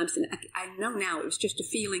sometimes. And I know now it was just a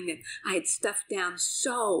feeling that I had stuffed down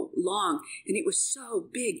so long, and it was so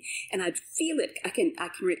big. And I'd feel it. I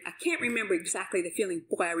can't remember exactly the feeling.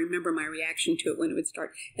 Boy, I remember my reaction to it when it would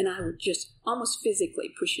start. And I would just almost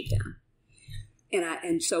physically push it down.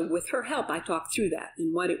 And so with her help, I talked through that.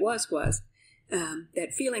 And what it was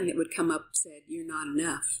that feeling that would come up said, you're not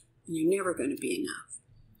enough. And you're never going to be enough.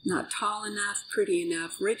 Not tall enough, pretty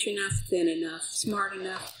enough, rich enough, thin enough, smart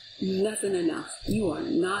enough, nothing enough. You are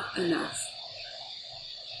not enough.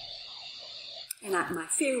 And my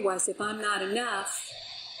fear was if I'm not enough,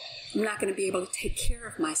 I'm not going to be able to take care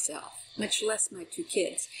of myself, much less my 2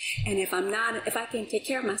 kids. And if I can't take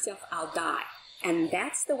care of myself, I'll die. And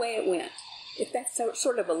that's the way it went. If that's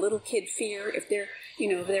sort of a little kid fear, if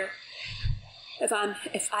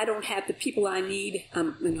I don't have the people I need,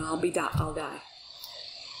 I'll die.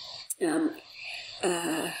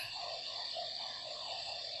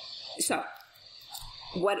 So,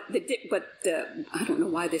 I don't know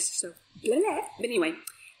why this is so blah, blah, but anyway,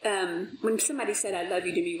 when somebody said I love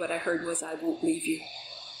you to me, what I heard was I won't leave you.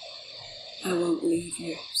 I won't leave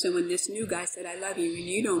you. So when this new guy said I love you, and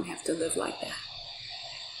you don't have to live like that,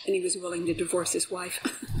 and he was willing to divorce his wife.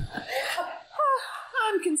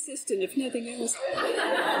 I'm consistent, if nothing else.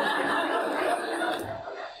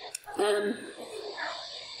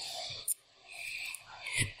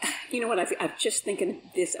 You know what? I'm just thinking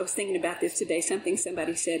this. I was thinking about this today.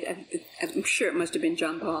 Somebody said. I'm sure it must have been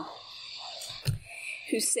John Paul,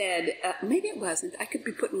 who said, maybe it wasn't. I could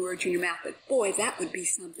be putting words in your mouth, but boy, that would be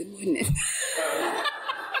something, wouldn't it?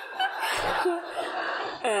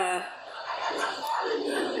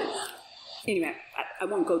 Anyway, I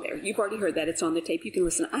won't go there. You've already heard that. It's on the tape. You can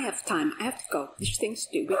listen. I have time. I have to go. There's things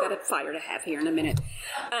to do. We've got a fire to have here in a minute.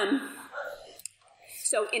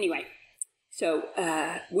 So anyway,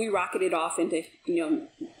 we rocketed off into,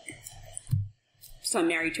 so I'm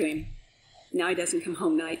married to him. Now he doesn't come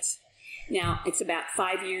home nights. Now it's about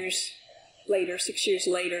 5 years later, 6 years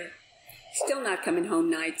later, still not coming home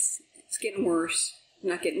nights. It's getting worse,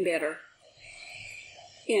 not getting better.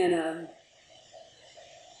 And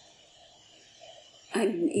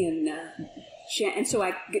so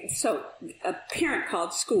a parent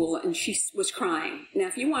called school, and she was crying. Now,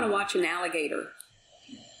 if you want to watch an alligator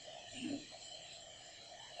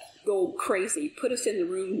go crazy, put us in the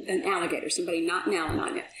room, an alligator, somebody not an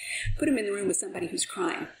Al-Anon yet, put him in the room with somebody who's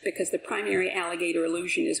crying, because the primary alligator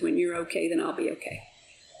illusion is when you're okay, then I'll be okay.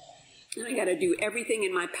 And I got to do everything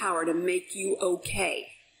in my power to make you okay.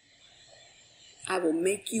 I will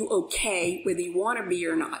make you okay whether you want to be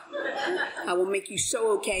or not. I will make you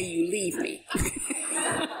so okay you leave me.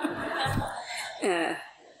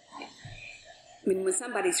 when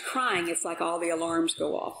somebody's crying, it's like all the alarms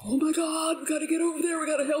go off. Oh my God, we got to get over there. We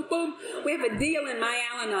got to help them. We have a deal in my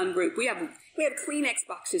Al-Anon group. We have Kleenex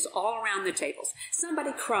boxes all around the tables.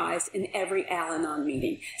 Somebody cries in every Al-Anon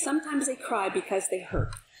meeting. Sometimes they cry because they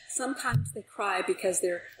hurt. Sometimes they cry because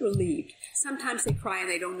they're relieved. Sometimes they cry and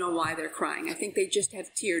they don't know why they're crying. I think they just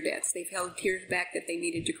have tear debts. They've held tears back that they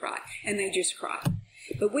needed to cry, and they just cry.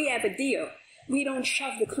 But we have a deal. We don't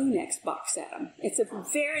shove the Kleenex box at them. It's a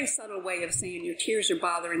very subtle way of saying, your tears are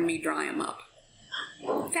bothering me, dry them up.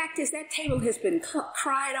 The fact is, that table has been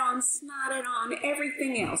cried on, snotted on,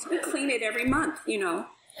 everything else. We clean it every month, you know.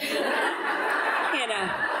 And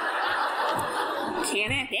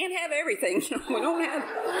can't have everything. We don't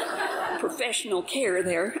have professional care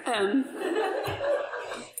there.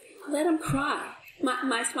 Let them cry.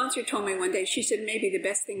 My sponsor told me one day, she said, maybe the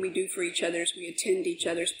best thing we do for each other is we attend each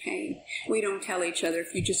other's pain. We don't tell each other,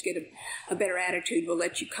 if you just get a better attitude, we'll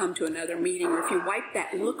let you come to another meeting, or if you wipe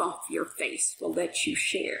that look off your face, we'll let you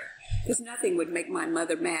share. Because nothing would make my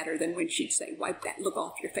mother madder than when she'd say, wipe that look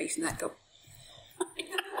off your face, and I'd go,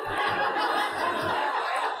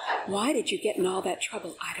 why did you get in all that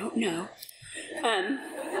trouble? I don't know.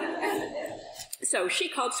 So she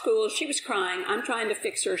called school. She was crying. I'm trying to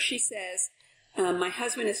fix her. She says, my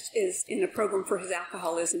husband is in a program for his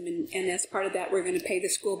alcoholism, and as part of that, we're going to pay the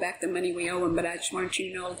school back the money we owe him, but I just want you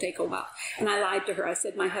to know it'll take a while. And I lied to her. I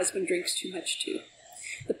said, my husband drinks too much, too.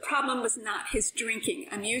 The problem was not his drinking.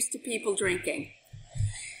 I'm used to people drinking.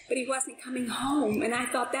 But he wasn't coming home, and I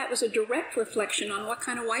thought that was a direct reflection on what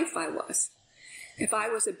kind of wife I was. If I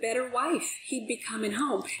was a better wife, he'd be coming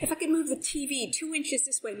home. If I could move the TV 2 inches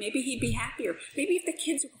this way, maybe he'd be happier. Maybe if the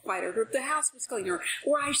kids were quieter, or if the house was cleaner,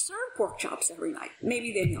 or I served pork chops every night,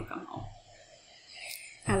 maybe then he'll come home.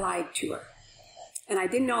 I lied to her. And I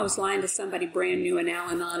didn't know I was lying to somebody brand new in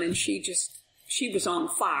Al-Anon, and she was on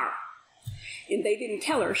fire. And they didn't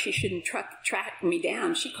tell her she shouldn't track me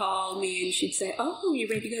down. She called me and she'd say, oh, you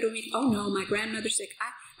ready to go to a meeting? Oh, no, my grandmother's sick.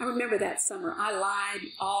 I remember that summer. I lied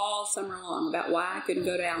all summer long about why I couldn't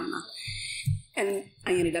go to Al-Anon. And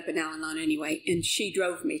I ended up in Al-Anon anyway. And she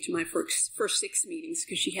drove me to my first 6 meetings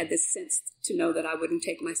because she had this sense to know that I wouldn't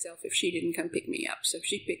take myself if she didn't come pick me up. So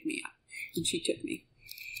she picked me up and she took me.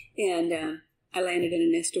 And I landed in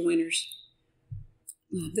a nest of winners.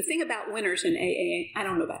 The thing about winners in AA, I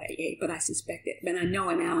don't know about AA, but I suspect it, but I know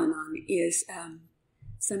in Al-Anon is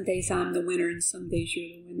some days I'm the winner and some days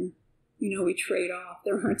you're the winner. You know, we trade off.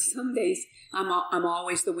 There aren't some days I'm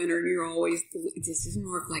always the winner and you're always this doesn't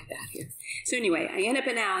work like that here. So anyway, I end up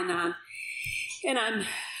in Al-Anon and I'm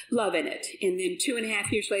loving it. And then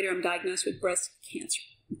 2.5 years later, I'm diagnosed with breast cancer.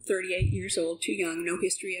 I'm 38 years old, too young, no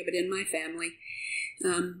history of it in my family.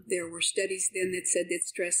 There were studies then that said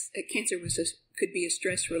that cancer could be a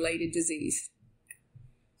stress-related disease.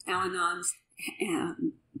 Al-Anons,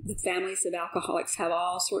 the families of alcoholics have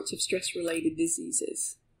all sorts of stress-related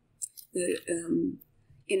diseases.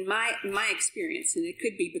 In my experience, and it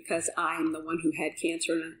could be because I'm the one who had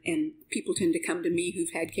cancer, and people tend to come to me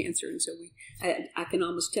who've had cancer, and so I can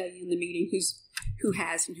almost tell you in the meeting who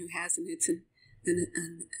has and who hasn't. It's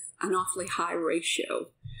an awfully high ratio.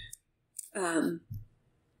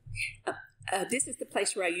 This is the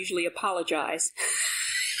place where I usually apologize.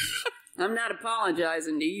 I'm not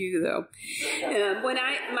apologizing to you, though.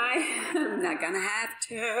 I'm not gonna have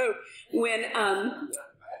to. When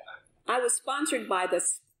I was sponsored by the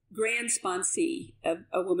grand sponsee,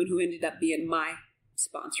 a woman who ended up being my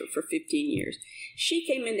sponsor for 15 years. She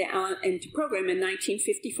came into program in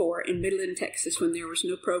 1954 in Midland, Texas, when there was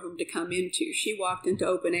no program to come into. She walked into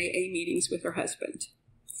open AA meetings with her husband.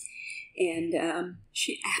 And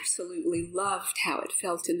she absolutely loved how it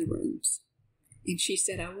felt in the rooms. And she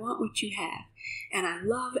said, I want what you have. And I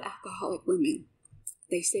love alcoholic women.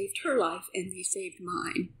 They saved her life and they saved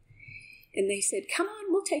mine. And they said, come on,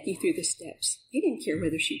 we'll take you through the steps. They didn't care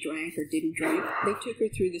whether she drank or didn't drink. They took her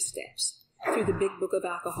through the steps, through the big book of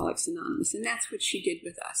Alcoholics Anonymous. And that's what she did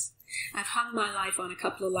with us. I've hung my life on a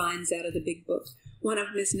couple of lines out of the big book. One of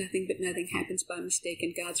them is nothing but nothing happens by mistake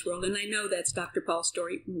in God's world. And I know that's Dr. Paul's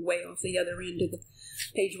story way off the other end of the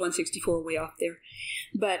page 164, way off there.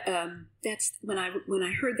 But that's when I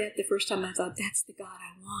heard that the first time, I thought, that's the God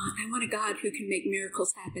I want. I want a God who can make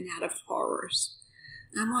miracles happen out of horrors.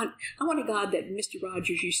 I want a God that Mr.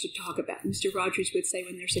 Rogers used to talk about. Mr. Rogers would say,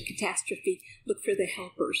 when there's a catastrophe, look for the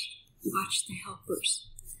helpers. Watch the helpers.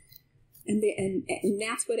 And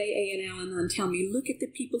that's what AA and Al-Anon tell me. Look at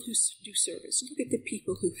the people who do service. Look at the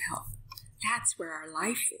people who help. That's where our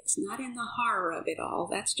life is, not in the horror of it all.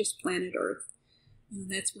 That's just planet Earth.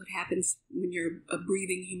 And that's what happens when you're a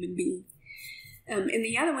breathing human being. And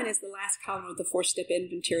the other one is the last column of the 4-step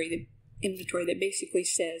inventory. inventory that basically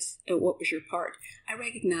says, what was your part? I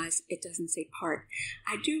recognize it doesn't say part.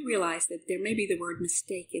 I do realize that there may be the word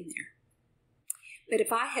mistake in there. But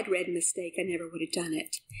if I had read mistake, I never would have done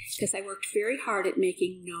it, because I worked very hard at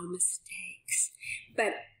making no mistakes.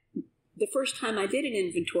 But the first time I did an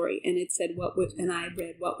inventory and it said and I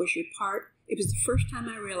read what was your part, it was the first time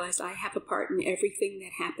I realized I have a part in everything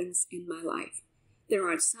that happens in my life. There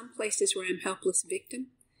are some places where I'm helpless victim,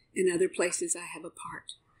 and other places I have a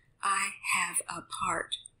part. I have a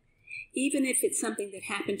part. Even if it's something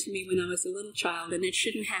that happened to me when I was a little child, and it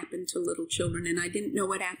shouldn't happen to little children, and I didn't know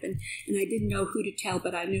what happened, and I didn't know who to tell,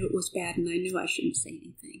 but I knew it was bad, and I knew I shouldn't say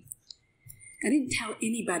anything. I didn't tell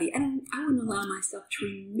anybody. I wouldn't allow myself to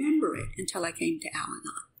remember it until I came to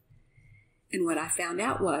Al-Anon. And what I found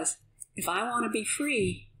out was, if I want to be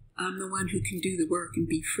free, I'm the one who can do the work and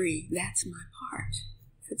be free. That's my part.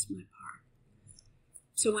 That's my part.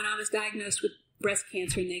 So when I was diagnosed with breast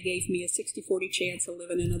cancer and they gave me a 60-40 chance of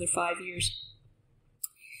living another 5 years,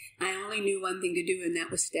 I only knew one thing to do, and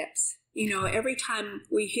that was steps. Every time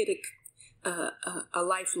we hit a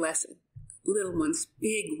life lesson, little ones,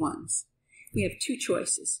 big ones, we have two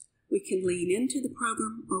choices. We can lean into the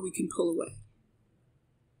program or we can pull away.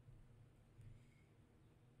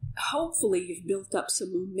 Hopefully you've built up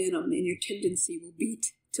some momentum and your tendency will be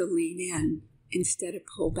to lean in instead of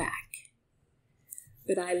pull back.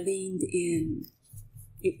 But I leaned in.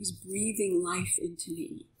 It was breathing life into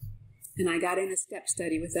me. And I got in a step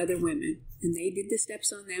study with other women, and they did the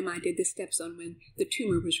steps on them. I did the steps on when the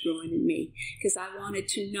tumor was growing in me, because I wanted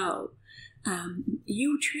to know.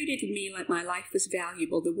 You treated me like my life was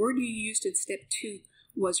valuable. The word you used in step 2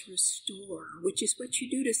 was restore, which is what you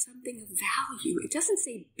do to something of value. It doesn't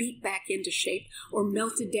say beat back into shape or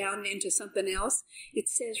melt it down into something else. It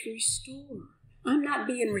says restore. I'm not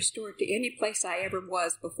being restored to any place I ever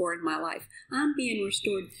was before in my life. I'm being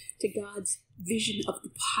restored to God's vision of the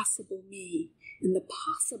possible me. And the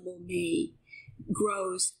possible me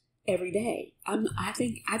grows every day. I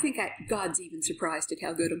think God's even surprised at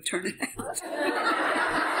how good I'm turning out.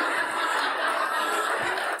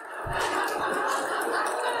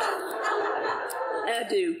 I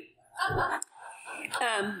do.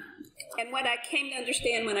 And what I came to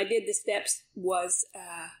understand when I did the steps was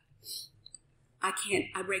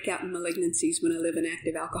I break out in malignancies when I live in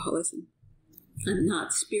active alcoholism. I'm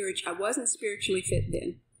not spiritual. I wasn't spiritually fit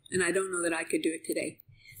then, and I don't know that I could do it today,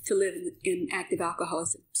 to live in active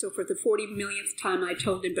alcoholism. So for the 40 millionth time I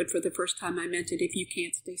told him, but for the first time I meant it, if you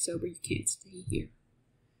can't stay sober, you can't stay here.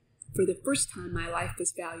 For the first time, my life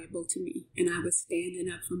was valuable to me, and I was standing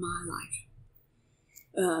up for my life.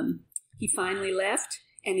 He finally left,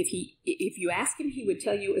 and if you ask him, he would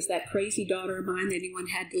tell you it was that crazy daughter of mine that anyone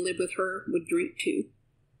had to live with her would drink too.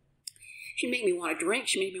 She made me want to drink.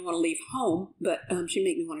 She made me want to leave home, but she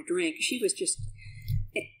made me want to drink. She was just...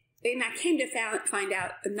 And I came to find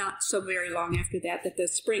out not so very long after that the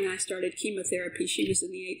spring I started chemotherapy, she was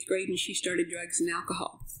in the 8th grade, and she started drugs and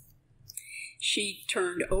alcohol. She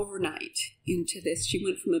turned overnight into this. She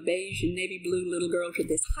went from a beige and navy blue little girl to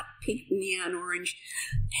this hot pink neon orange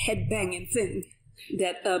head-banging thing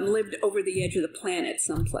that lived over the edge of the planet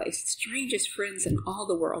someplace. Strangest friends in all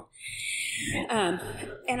the world. And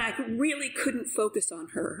I really couldn't focus on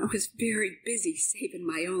her. I was very busy saving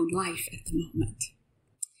my own life at the moment,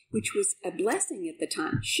 which was a blessing at the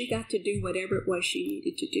time. She got to do whatever it was she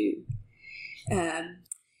needed to do.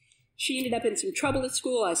 She ended up in some trouble at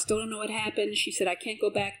school. I still don't know what happened. She said, I can't go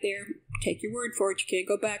back there. Take your word for it. You can't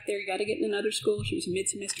go back there. You got to get in another school. She was a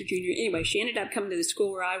mid-semester junior. Anyway, she ended up coming to the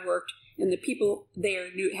school where I worked, and the people there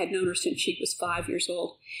had known her since she was 5 years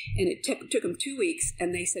old. And it took them 2 weeks,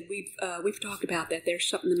 and they said, we've talked about that. There's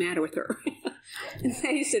something the matter with her. And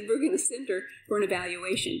they said, we're going to send her for an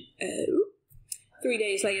evaluation. 3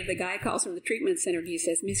 days later, the guy calls from the treatment center, and he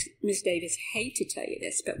says, Miss Davis, hate to tell you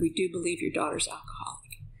this, but we do believe your daughter's alcoholic.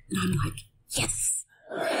 And I'm like, yes.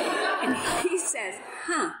 And he says,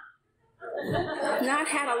 not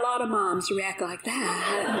had a lot of moms react like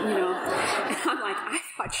that, you know. And I'm like, I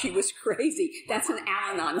thought she was crazy. That's an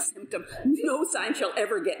Al-Anon symptom. No sign she'll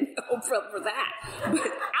ever get hope for that.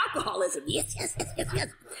 But alcoholism, yes.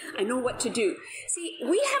 I know what to do. See,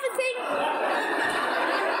 we have a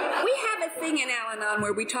thing in Al-Anon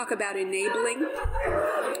where we talk about enabling.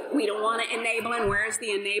 We don't want to enable, and where's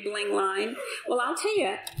the enabling line? Well, I'll tell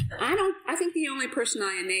you, I think the only person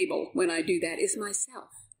I enable when I do that is myself.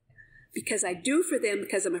 Because I do for them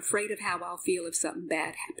because I'm afraid of how I'll feel if something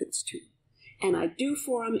bad happens to them. And I do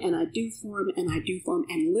for them, and I do for them, and I do for them,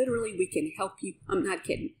 and literally we can help you. I'm not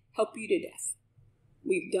kidding. Help you to death.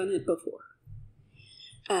 We've done it before.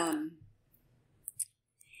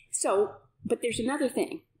 But there's another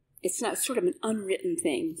thing. it's not sort of an unwritten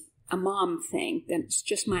thing, a mom thing. That's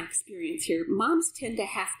just my experience here. Moms tend to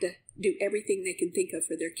have to do everything they can think of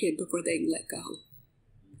for their kid before they can let go.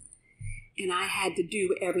 And I had to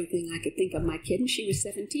do everything I could think of my kid, and she was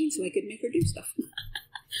 17, so I could make her do stuff.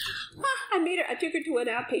 I took her to an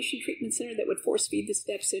outpatient treatment center that would force feed the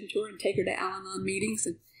steps into her and take her to Al-Anon meetings,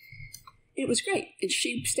 and it was great. And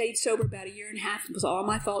she stayed sober about a year and a half. It was all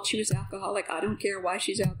my fault she was alcoholic. I don't care why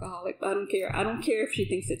she's alcoholic. I don't care. I don't care if she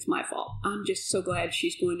thinks it's my fault. I'm just so glad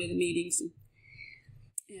she's going to the meetings.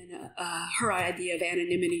 And her idea of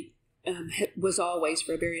anonymity was always,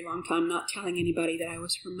 for a very long time, not telling anybody that I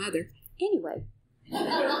was her mother. Anyway,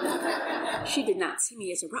 she did not see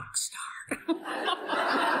me as a rock star.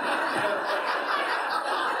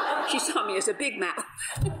 She saw me as a big mouth.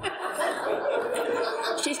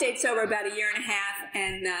 She stayed sober about a year and a half,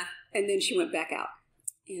 and then she went back out.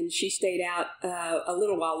 And she stayed out a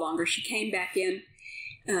little while longer. She came back in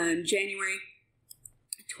January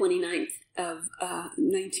 29th of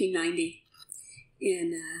 1990,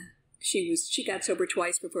 and she got sober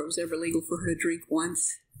twice before it was ever legal for her to drink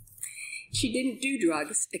once. She didn't do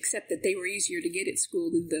drugs, except that they were easier to get at school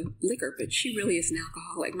than the liquor, but she really is an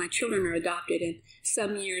alcoholic. My children are adopted, and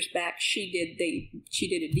some years back she did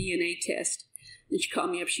a DNA test, and she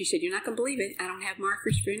called me up. She said, "You're not going to believe it. I don't have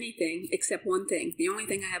markers for anything except one thing. The only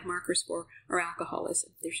thing I have markers for are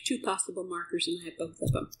alcoholism. There's 2 possible markers, and I have both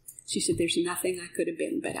of them." She said, "There's nothing I could have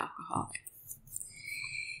been but alcoholic."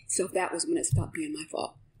 So that was when it stopped being my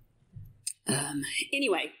fault.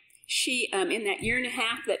 Anyway, she, in that year and a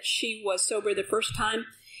half that she was sober the first time,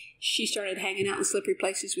 she started hanging out in slippery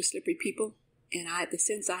places with slippery people. And the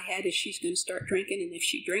sense I had is she's going to start drinking, and if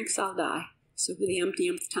she drinks, I'll die. So for the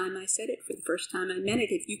umpteenth time I said it, for the first time I meant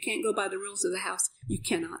it, if you can't go by the rules of the house, you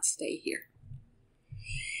cannot stay here.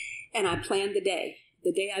 And I planned the day.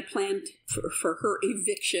 The day I planned for her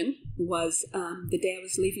eviction was the day I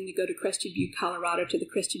was leaving to go to Crested Butte, Colorado, to the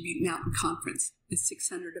Crested Butte Mountain Conference with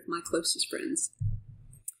 600 of my closest friends.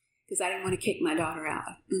 Because I didn't want to kick my daughter out.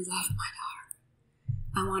 I loved my daughter.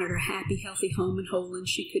 I wanted her happy, healthy, home and whole, and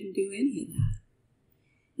she couldn't do any of that.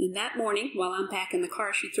 And that morning, while I'm packing the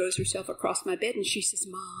car, she throws herself across my bed and she says,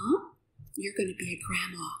 "Mom, you're going to be a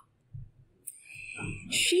grandma."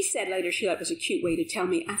 She said later, she thought it was a cute way to tell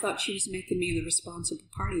me, I thought she was making me the responsible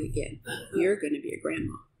party again. "You're going to be a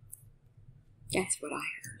grandma." That's what I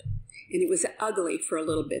heard. And it was ugly for a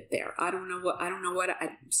little bit there. I'm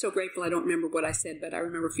so grateful I don't remember what I said, but I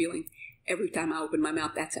remember feeling every time I opened my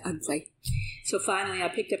mouth, that's ugly. So finally I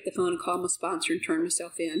picked up the phone and called my sponsor and turned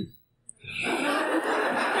myself in.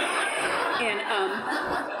 And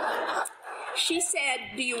she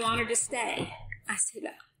said, "Do you want her to stay?" I said,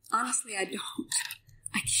 "Honestly, I don't.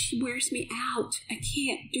 She wears me out. I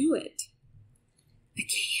can't do it. I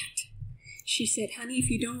can't." She said, "Honey, if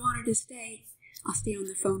you don't want her to stay, I'll stay on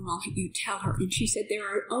the phone while you tell her." And she said, "There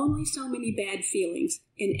are only so many bad feelings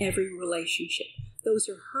in every relationship. Those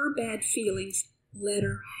are her bad feelings. Let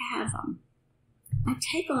her have them. I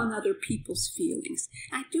take on other people's feelings.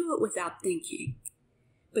 I do it without thinking.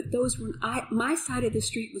 But my side of the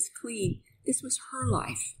street was clean. This was her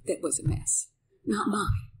life that was a mess, not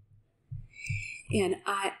mine." And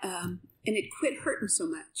and it quit hurting so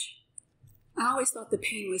much. I always thought the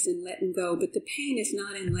pain was in letting go, but the pain is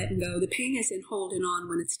not in letting go. The pain is in holding on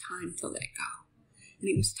when it's time to let go. And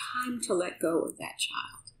it was time to let go of that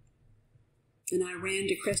child. And I ran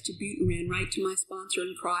to Crested Butte and ran right to my sponsor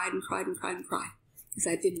and cried and cried and cried and cried because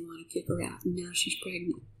I didn't want to kick her out. And now she's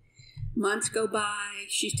pregnant. Months go by.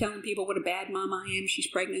 She's telling people what a bad mom I am. She's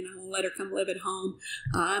pregnant. I won't let her come live at home.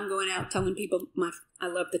 I'm going out telling people I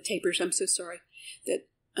love the Tapers. I'm so sorry that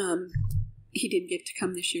he didn't get to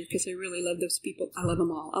come this year because I really love those people. I love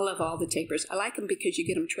them all. I love all the Tapers. I like them because you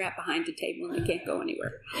get them trapped behind the table and they can't go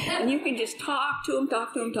anywhere. And you can just talk to them,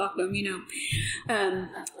 you know.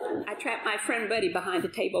 I trapped my friend Buddy behind the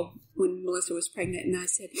table when Melissa was pregnant, and I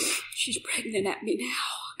said, "She's pregnant at me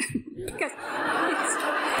now." Because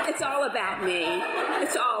it's all about me.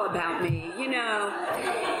 It's all about me, you know.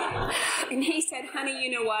 And he said, "Honey, you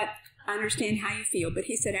know what? I understand how you feel," but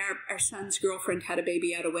he said our son's girlfriend had a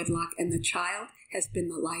baby out of wedlock, and the child has been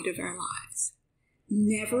the light of our lives.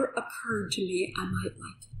 Never occurred to me I might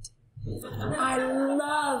like it. I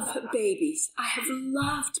love babies. I have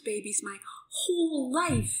loved babies my whole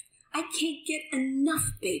life. I can't get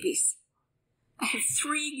enough babies. I have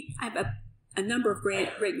a number of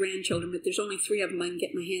great-grandchildren, but there's only 3 of them I can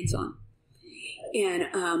get my hands on. And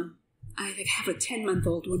I have a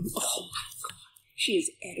 10-month-old one. Oh, my God. She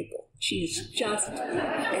is edible. She is just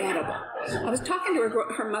edible. I was talking to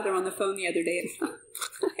her mother on the phone the other day, and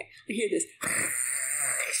I hear this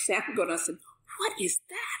sound going on. I said, "What is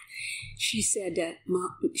that?" she said,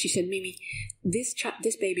 Mom, she said, Mimi, this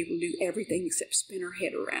baby will do everything except spin her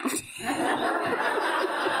head around.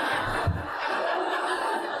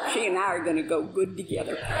 She and I are going to go good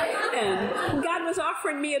together. And God was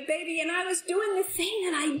offering me a baby, and I was doing the thing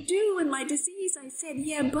that I do in my disease. I said,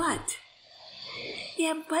 yeah, but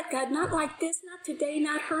God, not like this, not today,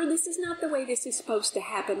 not her. This is not the way this is supposed to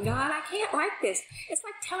happen. God, I can't like this. It's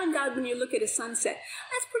like telling God when you look at a sunset,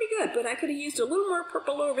 that's pretty good, but I could have used a little more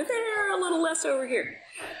purple over there, a little less over here.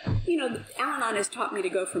 You know, Al-Anon has taught me to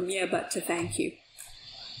go from yeah, but to thank you.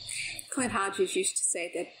 Clint Hodges used to say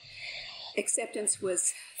that acceptance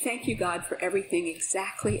was, thank you, God, for everything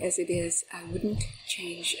exactly as it is. I wouldn't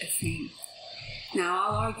change a thing. Now,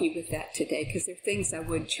 I'll argue with that today because there are things I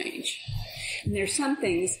would change. And there are some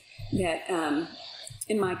things that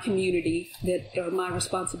in my community that are my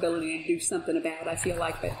responsibility to do something about, I feel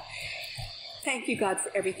like. But thank you, God,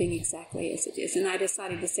 for everything exactly as it is. And I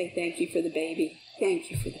decided to say thank you for the baby.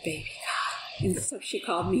 Thank you for the baby, God. And so she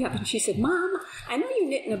called me up and she said, Mom, I know you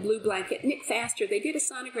knit in a blue blanket. Knit faster. They did a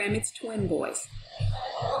sonogram. It's twin boys.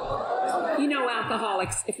 You know,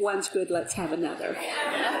 alcoholics, if one's good, let's have another.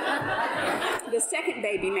 The second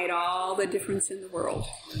baby made all the difference in the world.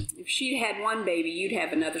 If she'd had one baby, you'd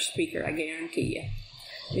have another speaker, I guarantee you.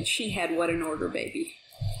 But she had what an order baby.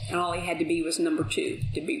 And all he had to be was number 2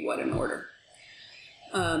 to be what an order.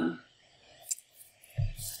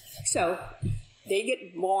 So they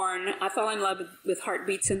get born. I fall in love with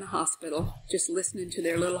heartbeats in the hospital, just listening to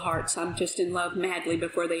their little hearts. I'm just in love madly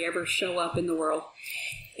before they ever show up in the world.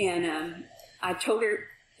 And I told her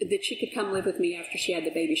that she could come live with me after she had the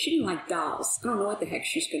baby. She didn't like dolls. I don't know what the heck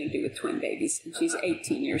she's going to do with twin babies. And she's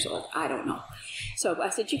 18 years old. I don't know. So I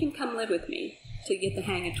said, you can come live with me till you get the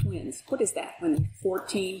hang of twins. What is that? When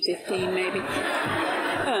 14, 15 maybe?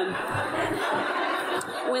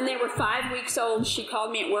 When they were 5 weeks old, she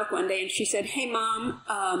called me at work one day and she said, hey, Mom,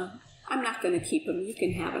 I'm not going to keep them. You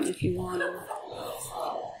can have them if you want them.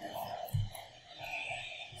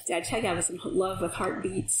 Did I tell you I was in love with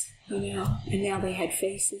heartbeats, you know, and now they had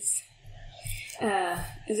faces. It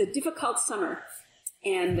was a difficult summer,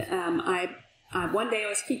 and one day I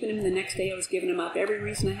was keeping them, the next day I was giving them up. Every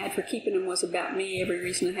reason I had for keeping them was about me. Every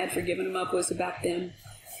reason I had for giving them up was about them.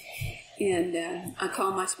 And I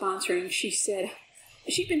called my sponsor, and she said,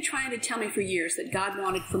 she'd been trying to tell me for years that God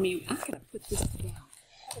wanted for me, I'm going to put this down, for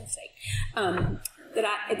heaven's sake,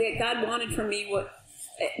 that God wanted for me what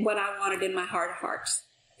I wanted in my heart of hearts.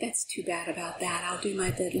 That's too bad about that. I'll do my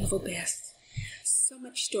level best. So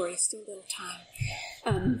much story, so little time.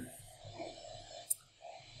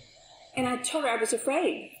 And I told her I was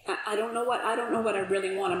afraid. I don't know what I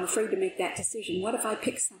really want. I'm afraid to make that decision. What if I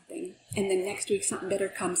pick something and then next week something better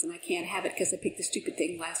comes and I can't have it because I picked the stupid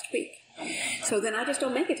thing last week? So then I just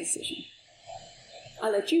don't make a decision. I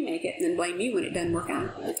let you make it and then blame me when it doesn't work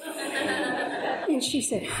out. And she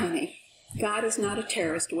said, honey, God is not a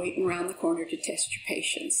terrorist waiting around the corner to test your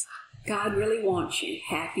patience. God really wants you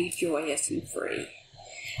happy, joyous, and free.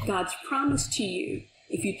 God's promise to you,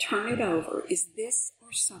 if you turn it over, is this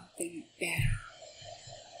or something better.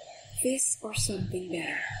 This or something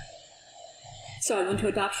better. So I went to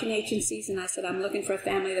adoption agencies and I said, I'm looking for a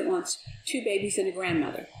family that wants 2 babies and a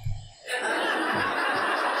grandmother. I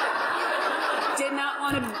did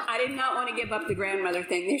not want to give up the grandmother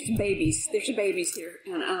thing. There's babies here.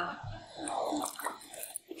 And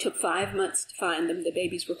it took 5 months to find them. The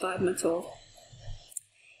babies were 5 months old.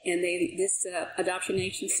 And this adoption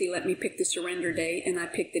agency let me pick the surrender day, and I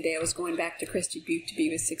picked the day I was going back to Crested Butte to be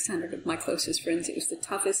with 600 of my closest friends. It was the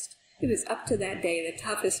toughest, it was up to that day, the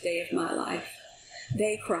toughest day of my life.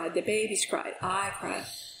 They cried, the babies cried, I cried.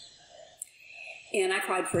 And I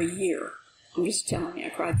cried for a year. I'm just telling you, I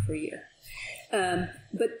cried for a year.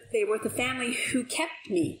 But they were the family who kept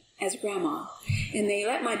me as grandma. And they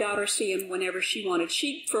let my daughter see him whenever she wanted.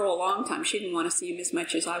 For a long time, she didn't want to see him as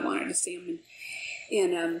much as I wanted to see him.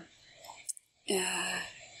 And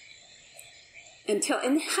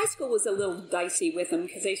high school was a little dicey with them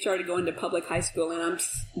because they started going to public high school, and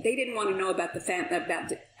they didn't want to know about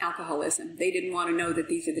about alcoholism. They didn't want to know that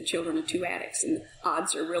these are the children of 2 addicts, and the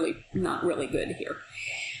odds are really not really good here.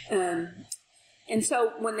 And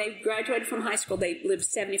so when they graduated from high school, they lived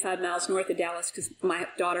 75 miles north of Dallas because my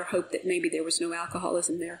daughter hoped that maybe there was no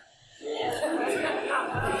alcoholism there.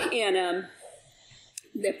 And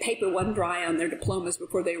the paper wasn't dry on their diplomas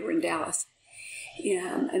before they were in Dallas.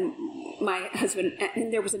 And my husband,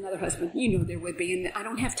 and there was another husband, you know there would be, and I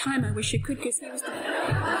don't have time, I wish you could, because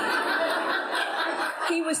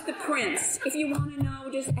he was the prince. If you want to know,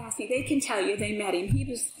 just ask me. They can tell you they met him. He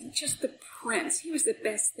was just the prince. He was the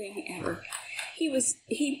best thing ever. He was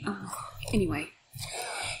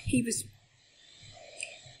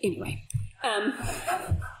Anyway,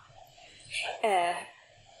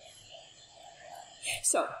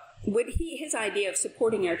 so his idea of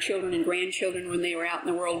supporting our children and grandchildren when they were out in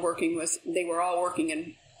the world working was they were all working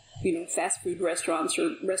in, fast food restaurants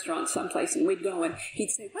or restaurants someplace, and we'd go and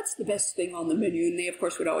he'd say, what's the best thing on the menu? And they, of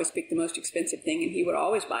course, would always pick the most expensive thing, and he would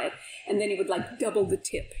always buy it. And then he would, double the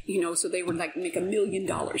tip, so they would, make $1 million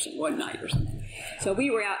in one night or something. So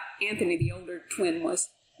we were out, Anthony, the older twin, was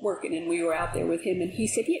working, and we were out there with him, and he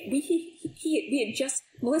said,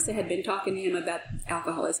 Melissa had been talking to him about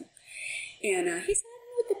alcoholism. And he said, I don't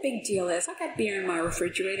know what the big deal is. I got beer in my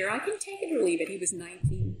refrigerator. I can take it or leave it. He was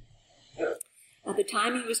 19. At the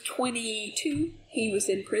time he was 22, he was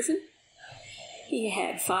in prison. He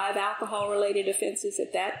had 5 alcohol-related offenses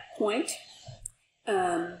at that point.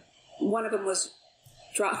 One of them was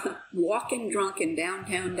walking drunk in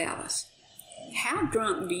downtown Dallas. How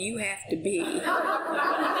drunk do you have to be to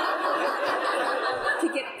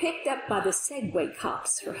get picked up by the Segway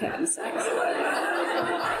cops, for heaven's sakes?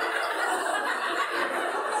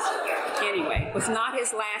 Anyway, it was not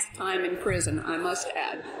his last time in prison, I must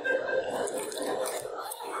add.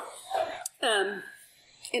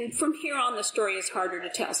 And from here on, the story is harder to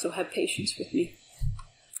tell, so have patience with me.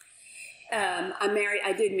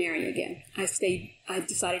 I did marry again. I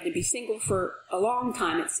decided to be single for a long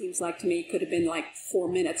time. It seems like to me it could have been 4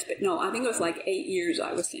 minutes, but no, I think it was 8 years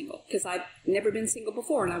I was single, because I'd never been single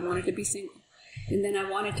before, and I wanted to be single. And then I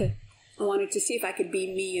wanted to see if I could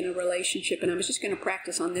be me in a relationship, and I was just going to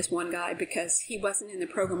practice on this one guy because he wasn't in the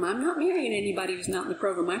program. I'm not marrying anybody who's not in the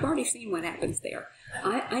program. I've already seen what happens there.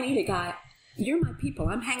 I need a guy. You're my people.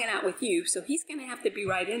 I'm hanging out with you, so he's going to have to be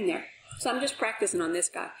right in there. So I'm just practicing on this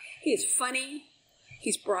guy. He is funny.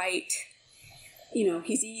 He's bright.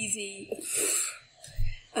 He's easy.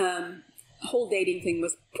 Whole dating thing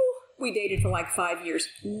was, we dated for 5 years.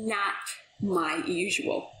 Not my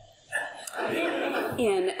usual.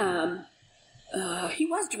 And he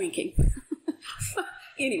was drinking.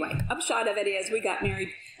 Anyway, upshot of it is we got married.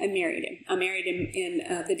 I married him. I married him in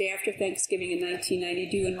the day after Thanksgiving in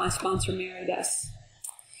 1992, and my sponsor married us.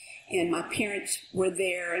 And my parents were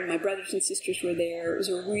there, and my brothers and sisters were there. It was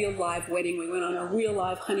a real live wedding. We went on a real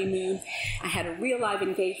live honeymoon. I had a real live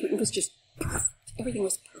engagement. It was just perfect. Everything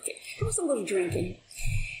was perfect. There was a little drinking.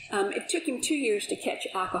 It took him 2 years to catch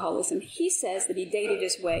alcoholism. He says that he dated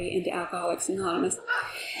his way into Alcoholics Anonymous.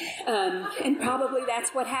 And probably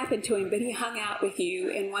that's what happened to him, but he hung out with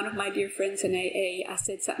you. And one of my dear friends in AA, I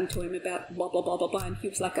said something to him about blah, blah, blah, blah, blah, and he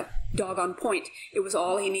was like a dog on point. It was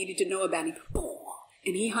all he needed to know about him.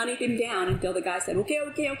 And he hunted him down until the guy said, okay,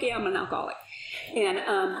 I'm an alcoholic. And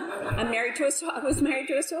I was married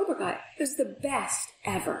to a sober guy. It was the best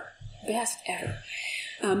ever.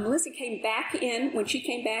 Melissa came back in, when she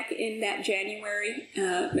came back in that January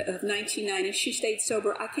of 1990, she stayed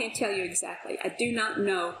sober. I can't tell you exactly. I do not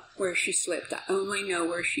know where she slipped. I only know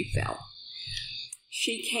where she fell.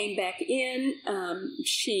 She came back in.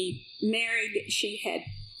 She married. She had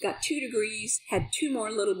got 2 degrees, had 2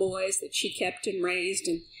 more little boys that she kept and raised,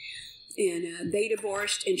 and they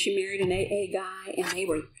divorced, and she married an AA guy, and they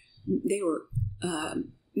were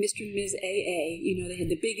Mr. and Ms. AA. They had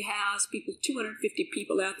the big house, 250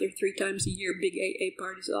 people out there 3 times a year, big AA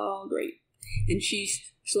parties, all great. And she's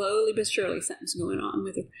slowly but surely, something's going on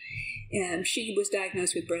with her. And she was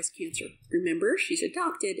diagnosed with breast cancer. Remember, she's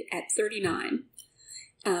adopted at 39.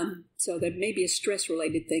 So there may be a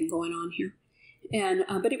stress-related thing going on here. And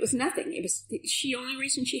but it was nothing. The only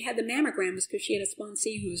reason she had the mammogram was because she had a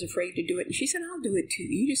sponsee who was afraid to do it. And she said, I'll do it too.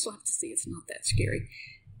 You just have to see it's not that scary.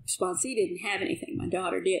 Sponsee didn't have anything. My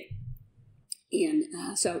daughter did.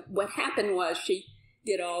 And so what happened was she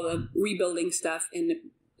did all the rebuilding stuff, and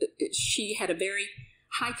she had a very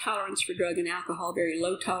high tolerance for drug and alcohol, very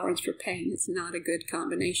low tolerance for pain. It's not a good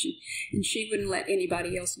combination. And she wouldn't let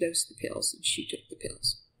anybody else dose the pills, and she took the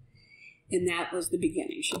pills. And that was the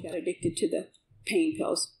beginning. She got addicted to the pain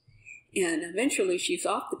pills. And eventually she's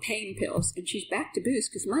off the pain pills, and she's back to booze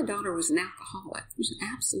because my daughter was an alcoholic. She was an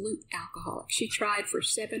absolute alcoholic. She tried for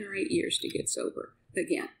 7 or 8 years to get sober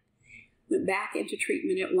again. Went back into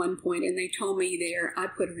treatment at one point, and they told me there, I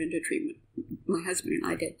put her into treatment. My husband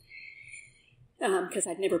and I did. Because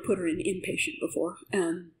I'd never put her in inpatient before.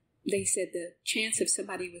 They said the chance of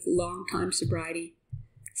somebody with long-time sobriety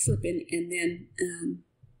slipping and then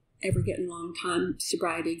ever getting long-time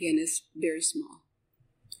sobriety again is very small.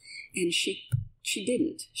 And she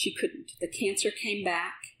didn't. She couldn't. The cancer came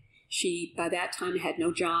back. She, by that time, had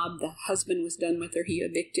no job. The husband was done with her. He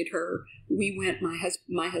evicted her. We went,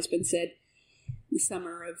 my husband said, the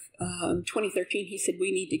summer of 2013, he said,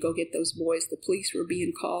 we need to go get those boys. The police were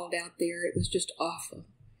being called out there. It was just awful.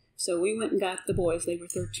 So we went and got the boys. They were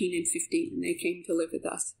 13 and 15, and they came to live with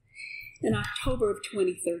us. In October of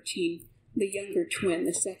 2013, the younger twin,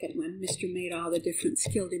 the second one, Mr. Made All the Difference,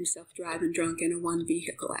 killed himself driving drunk in a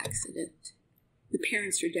one-vehicle accident. The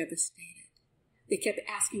parents are devastated. They kept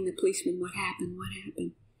asking the policeman, what happened, what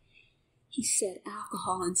happened? He said,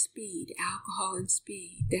 alcohol and speed, alcohol and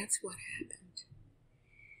speed. That's what happened.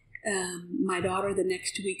 My daughter the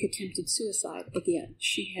next week attempted suicide again.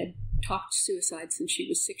 She had talked suicide since she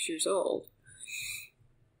was 6 years old.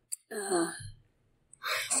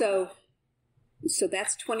 So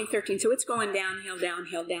that's 2013. So it's going downhill,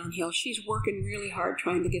 downhill, downhill. She's working really hard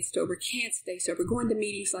trying to get sober, can't stay sober, going to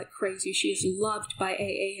meetings like crazy. She is loved by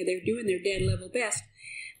AA. They're doing their dead level best,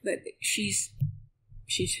 but she's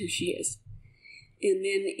who she is. And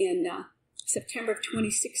then in September of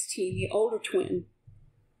 2016, the older twin,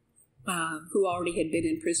 who already had been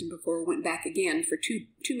in prison before, went back again for too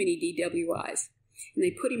many DWIs. And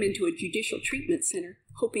they put him into a judicial treatment center,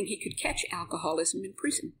 hoping he could catch alcoholism in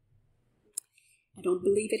prison. I don't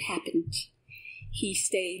believe it happened. He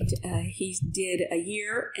did a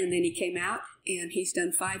year, and then he came out, and he's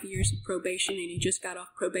done 5 years of probation, and he just got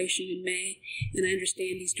off probation in May, and I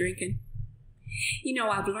understand he's drinking. You know,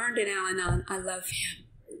 I've learned in Al-Anon, I love him.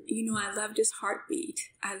 You know, I loved his heartbeat.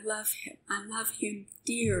 I love him. I love him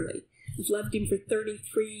dearly. I've loved him for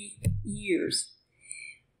 33 years.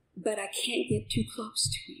 But I can't get too close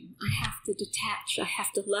to him. I have to detach. I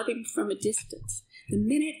have to love him from a distance. The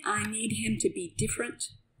minute I need him to be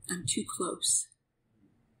different, I'm too close.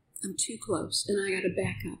 I'm too close, and I got to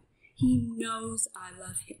back up. He knows I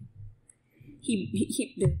love him.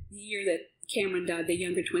 The year that Cameron died, the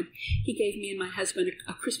younger twin, he gave me and my husband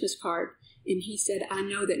a Christmas card, and he said, I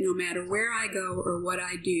know that no matter where I go or what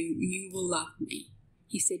I do, you will love me.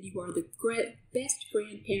 He said, you are the best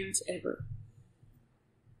grandparents ever.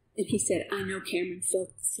 And he said, I know Cameron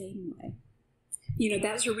felt the same way. You know,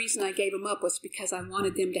 that was the reason I gave them up, was because I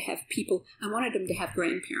wanted them to have people, I wanted them to have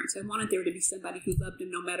grandparents. I wanted there to be somebody who loved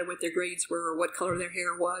them no matter what their grades were or what color their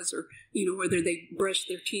hair was, or, you know, whether they brushed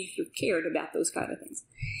their teeth or cared about those kind of things.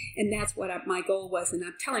 And that's what my goal was. And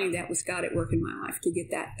I'm telling you, that was God at work in my life, to get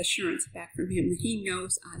that assurance back from him that he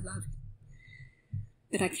knows I love him.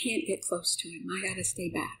 But I can't get close to him. I got to stay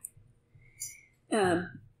back.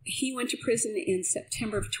 He went to prison in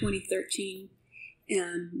September of 2013,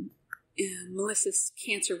 and Melissa's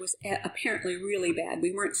cancer was apparently really bad.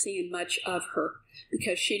 We weren't seeing much of her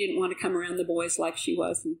because she didn't want to come around the boys like she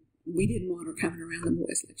was, and we didn't want her coming around the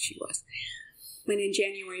boys like she was. When in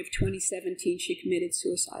January of 2017, she committed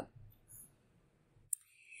suicide.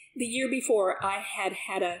 The year before, I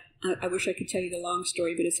I wish I could tell you the long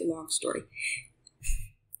story, but it's a long story.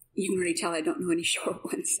 You can already tell I don't know any short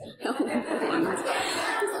ones.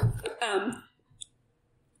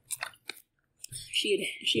 She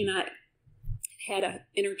and I had an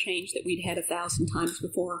interchange that we'd had 1,000 times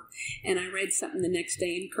before, and I read something the next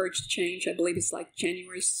day in Courage to Change. I believe it's like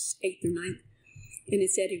January 8th or 9th, and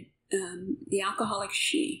it said, the alcoholic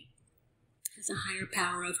she has a higher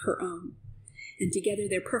power of her own, and together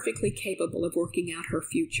they're perfectly capable of working out her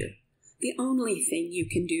future. The only thing you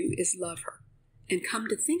can do is love her. And come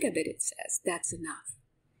to think of it, it says, that's enough.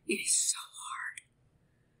 It is so hard.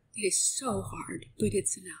 It is so hard, but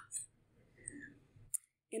it's enough.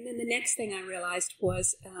 And then the next thing I realized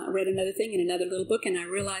was, I read another thing in another little book, and I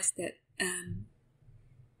realized that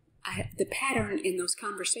the pattern in those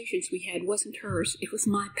conversations we had wasn't hers, it was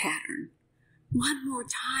my pattern. One more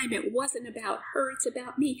time, it wasn't about her, it's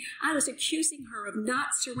about me. I was accusing her of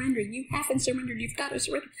not surrendering. You haven't surrendered, you've got to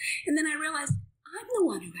surrender. And then I realized, I'm the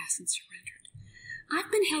one who hasn't surrendered. I've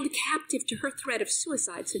been held captive to her threat of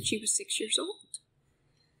suicide since she was 6 years old.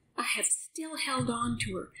 I have still held on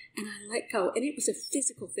to her, and I let go. And it was a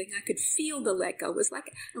physical thing. I could feel the let go. It was like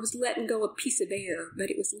I was letting go a piece of air, but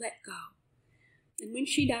it was let go. And when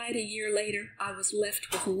she died a year later, I was left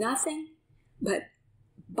with nothing but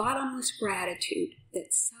bottomless gratitude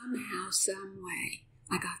that somehow, some way,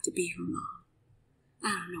 I got to be her mom.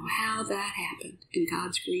 I don't know how that happened in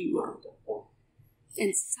God's green world.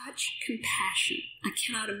 And such compassion. I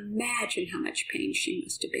cannot imagine how much pain she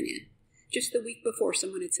must have been in. Just the week before,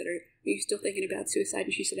 someone had said, are you still thinking about suicide?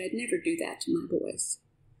 And she said, I'd never do that to my boys.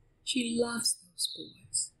 She loves those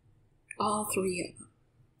boys. All 3 of them.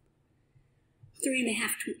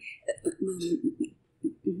 3.5.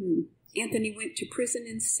 Anthony went to prison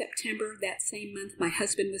in September. That same month, my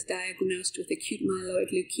husband was diagnosed with acute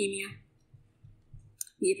myeloid leukemia.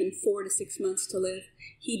 Given 4 to 6 months to live.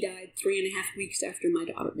 He died 3.5 weeks after my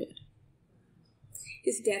daughter did.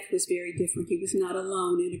 His death was very different. He was not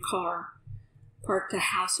alone in a car, parked a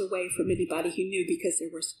house away from anybody he knew, because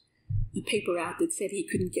there was a paper out that said he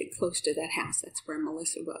couldn't get close to that house. That's where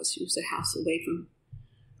Melissa was. She was a house away from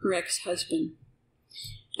her ex-husband.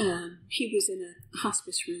 He was in a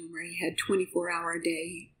hospice room where he had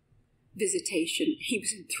 24-hour-a-day visitation. He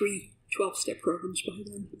was in 3 12-step programs by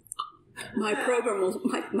then. My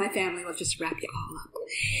family will just wrap you all up.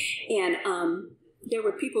 And there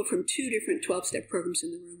were people from 2 different 12-step programs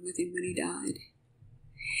in the room with him when he died.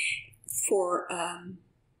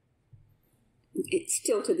 It's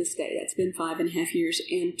still to this day, that's been 5.5 years,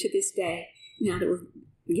 and to this day, now that we're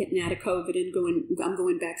getting out of COVID and I'm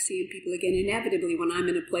going back seeing people again, inevitably when I'm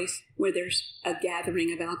in a place where there's a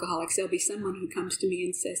gathering of alcoholics, there'll be someone who comes to me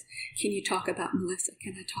and says, "Can you talk about Melissa?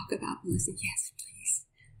 Can I talk about Melissa?" "Yes, please,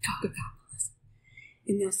 talk about Melissa."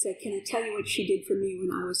 And they'll say, "Can I tell you what she did for me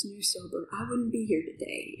when I was new sober? I wouldn't be here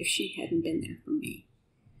today if she hadn't been there for me."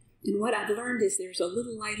 And what I've learned is there's a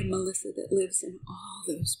little light of Melissa that lives in all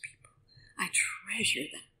those people. I treasure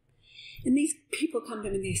them. And these people come to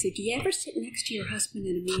me and they say, "Do you ever sit next to your husband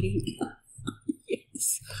in a meeting?"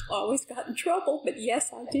 Yes. Always got in trouble, but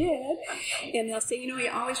yes, I did. And they'll say, "He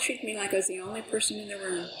always treated me like I was the only person in the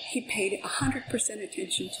room. He paid 100%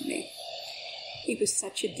 attention to me. He was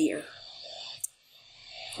such a dear."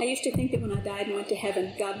 I used to think that when I died and went to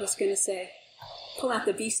heaven, God was going to say, "Pull out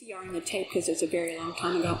the VCR and the tape," because it's a very long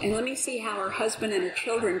time ago, "and let me see how her husband and her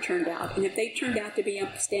children turned out. And if they turned out to be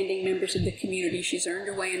upstanding members of the community, she's earned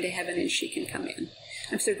her way into heaven and she can come in.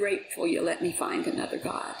 I'm so grateful you let me find another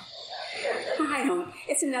God." I don't.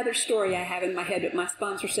 It's another story I have in my head, but my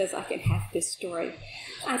sponsor says I can have this story.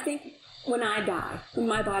 I think when I die, when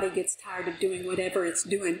my body gets tired of doing whatever it's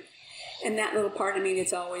doing, and that little part of me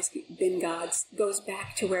that's always been God's goes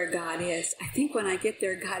back to where God is, I think when I get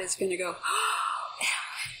there, God is going to go,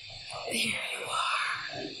 "There you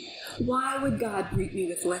are. Why would God greet me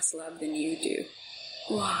with less love than you do?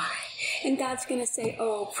 Why?" And God's going to say,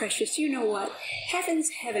 "Oh, precious, you know what? Heaven's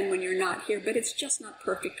heaven when you're not here, but it's just not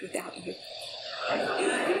perfect without you."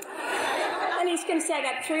 And he's going to say, "I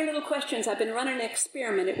got 3 little questions. I've been running an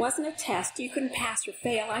experiment. It wasn't a test. You couldn't pass or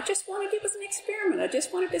fail. It was an experiment. I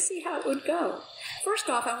just wanted to see how it would go. First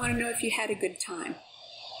off, I want to know if you had a good time.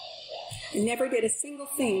 I never did a single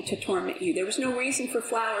thing to torment you. There was no reason for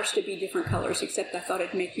flowers to be different colors, except I thought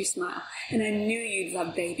it'd make you smile. And I knew you'd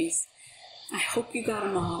love babies. I hope you got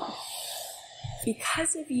them all.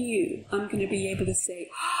 Because of you, I'm going to be able to say,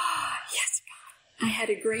 yes, God, I had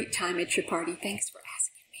a great time at your party. Thanks for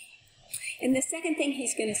asking me." And the second thing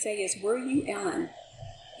he's going to say is, "Were you Ellen?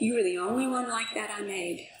 You were the only one like that I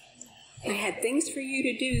made. I had things for you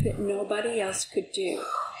to do that nobody else could do."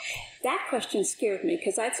 That question scared me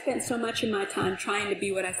because I'd spent so much of my time trying to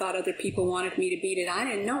be what I thought other people wanted me to be that I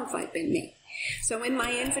didn't know if I'd been me. So in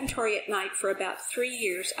my inventory at night for about 3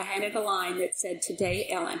 years, I had a line that said, "Today,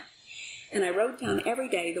 Ellen." And I wrote down every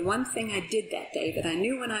day the one thing I did that day that I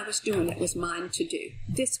knew when I was doing it was mine to do.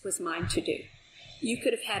 This was mine to do. You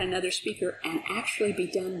could have had another speaker and actually be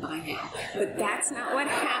done by now. But that's not what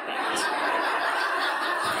happened.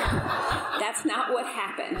 That's not what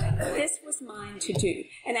happened. This was mine to do.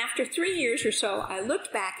 And after 3 years or so, I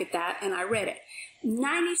looked back at that and I read it.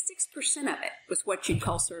 96% of it was what you'd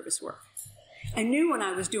call service work. I knew when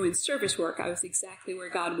I was doing service work, I was exactly where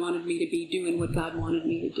God wanted me to be, doing what God wanted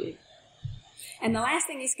me to do. And the last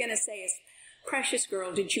thing he's going to say is, "Precious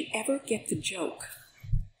girl, did you ever get the joke?"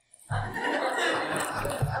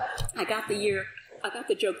 I got the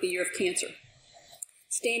joke the year of cancer.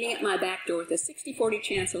 Standing at my back door with a 60-40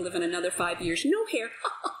 chance of living another 5 years. No hair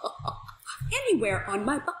anywhere on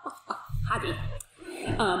my body.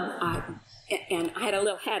 And I had a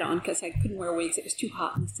little hat on because I couldn't wear wigs. It was too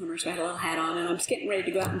hot in the summer, so I had a little hat on. And I was getting ready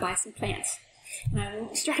to go out and buy some plants. And I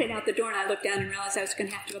started out the door, and I looked down and realized I was going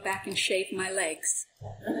to have to go back and shave my legs.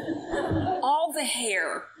 All the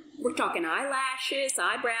hair. We're talking eyelashes,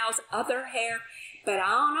 eyebrows, other hair. But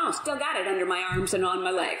I don't know, still got it under my arms and on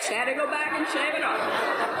my legs. Had to go back and shave it off.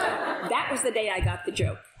 That was the day I got the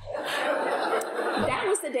joke. That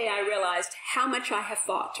was the day I realized how much I have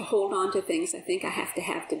fought to hold on to things I think I have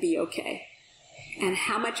to be okay. And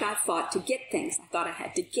how much I fought to get things I thought I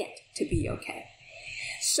had to get to be okay.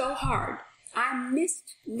 So hard. I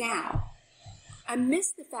missed the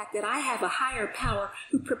fact that I have a higher power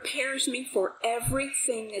who prepares me for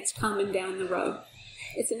everything that's coming down the road.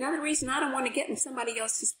 It's another reason I don't want to get in somebody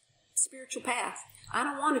else's spiritual path. I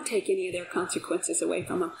don't want to take any of their consequences away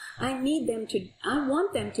from them. I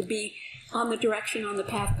want them to be on the direction, on the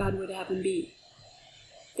path God would have them be.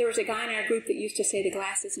 There was a guy in our group that used to say the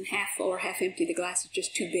glass isn't half full or half empty, the glass is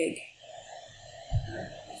just too big.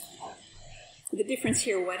 The difference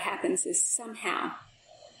here, what happens is somehow,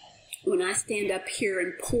 when I stand up here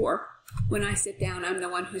and pour, When I sit down, I'm the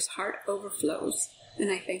one whose heart overflows,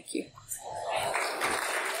 and I thank you.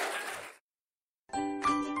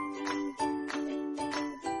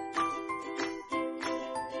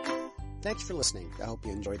 Thanks for listening. I hope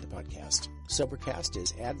you enjoyed the podcast. Sobercast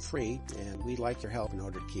is ad-free, and we'd like your help in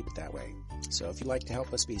order to keep it that way. So if you'd like to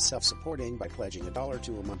help us be self-supporting by pledging $1 or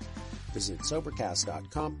 $2 a month, visit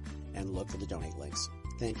Sobercast.com and look for the donate links.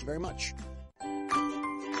 Thank you very much.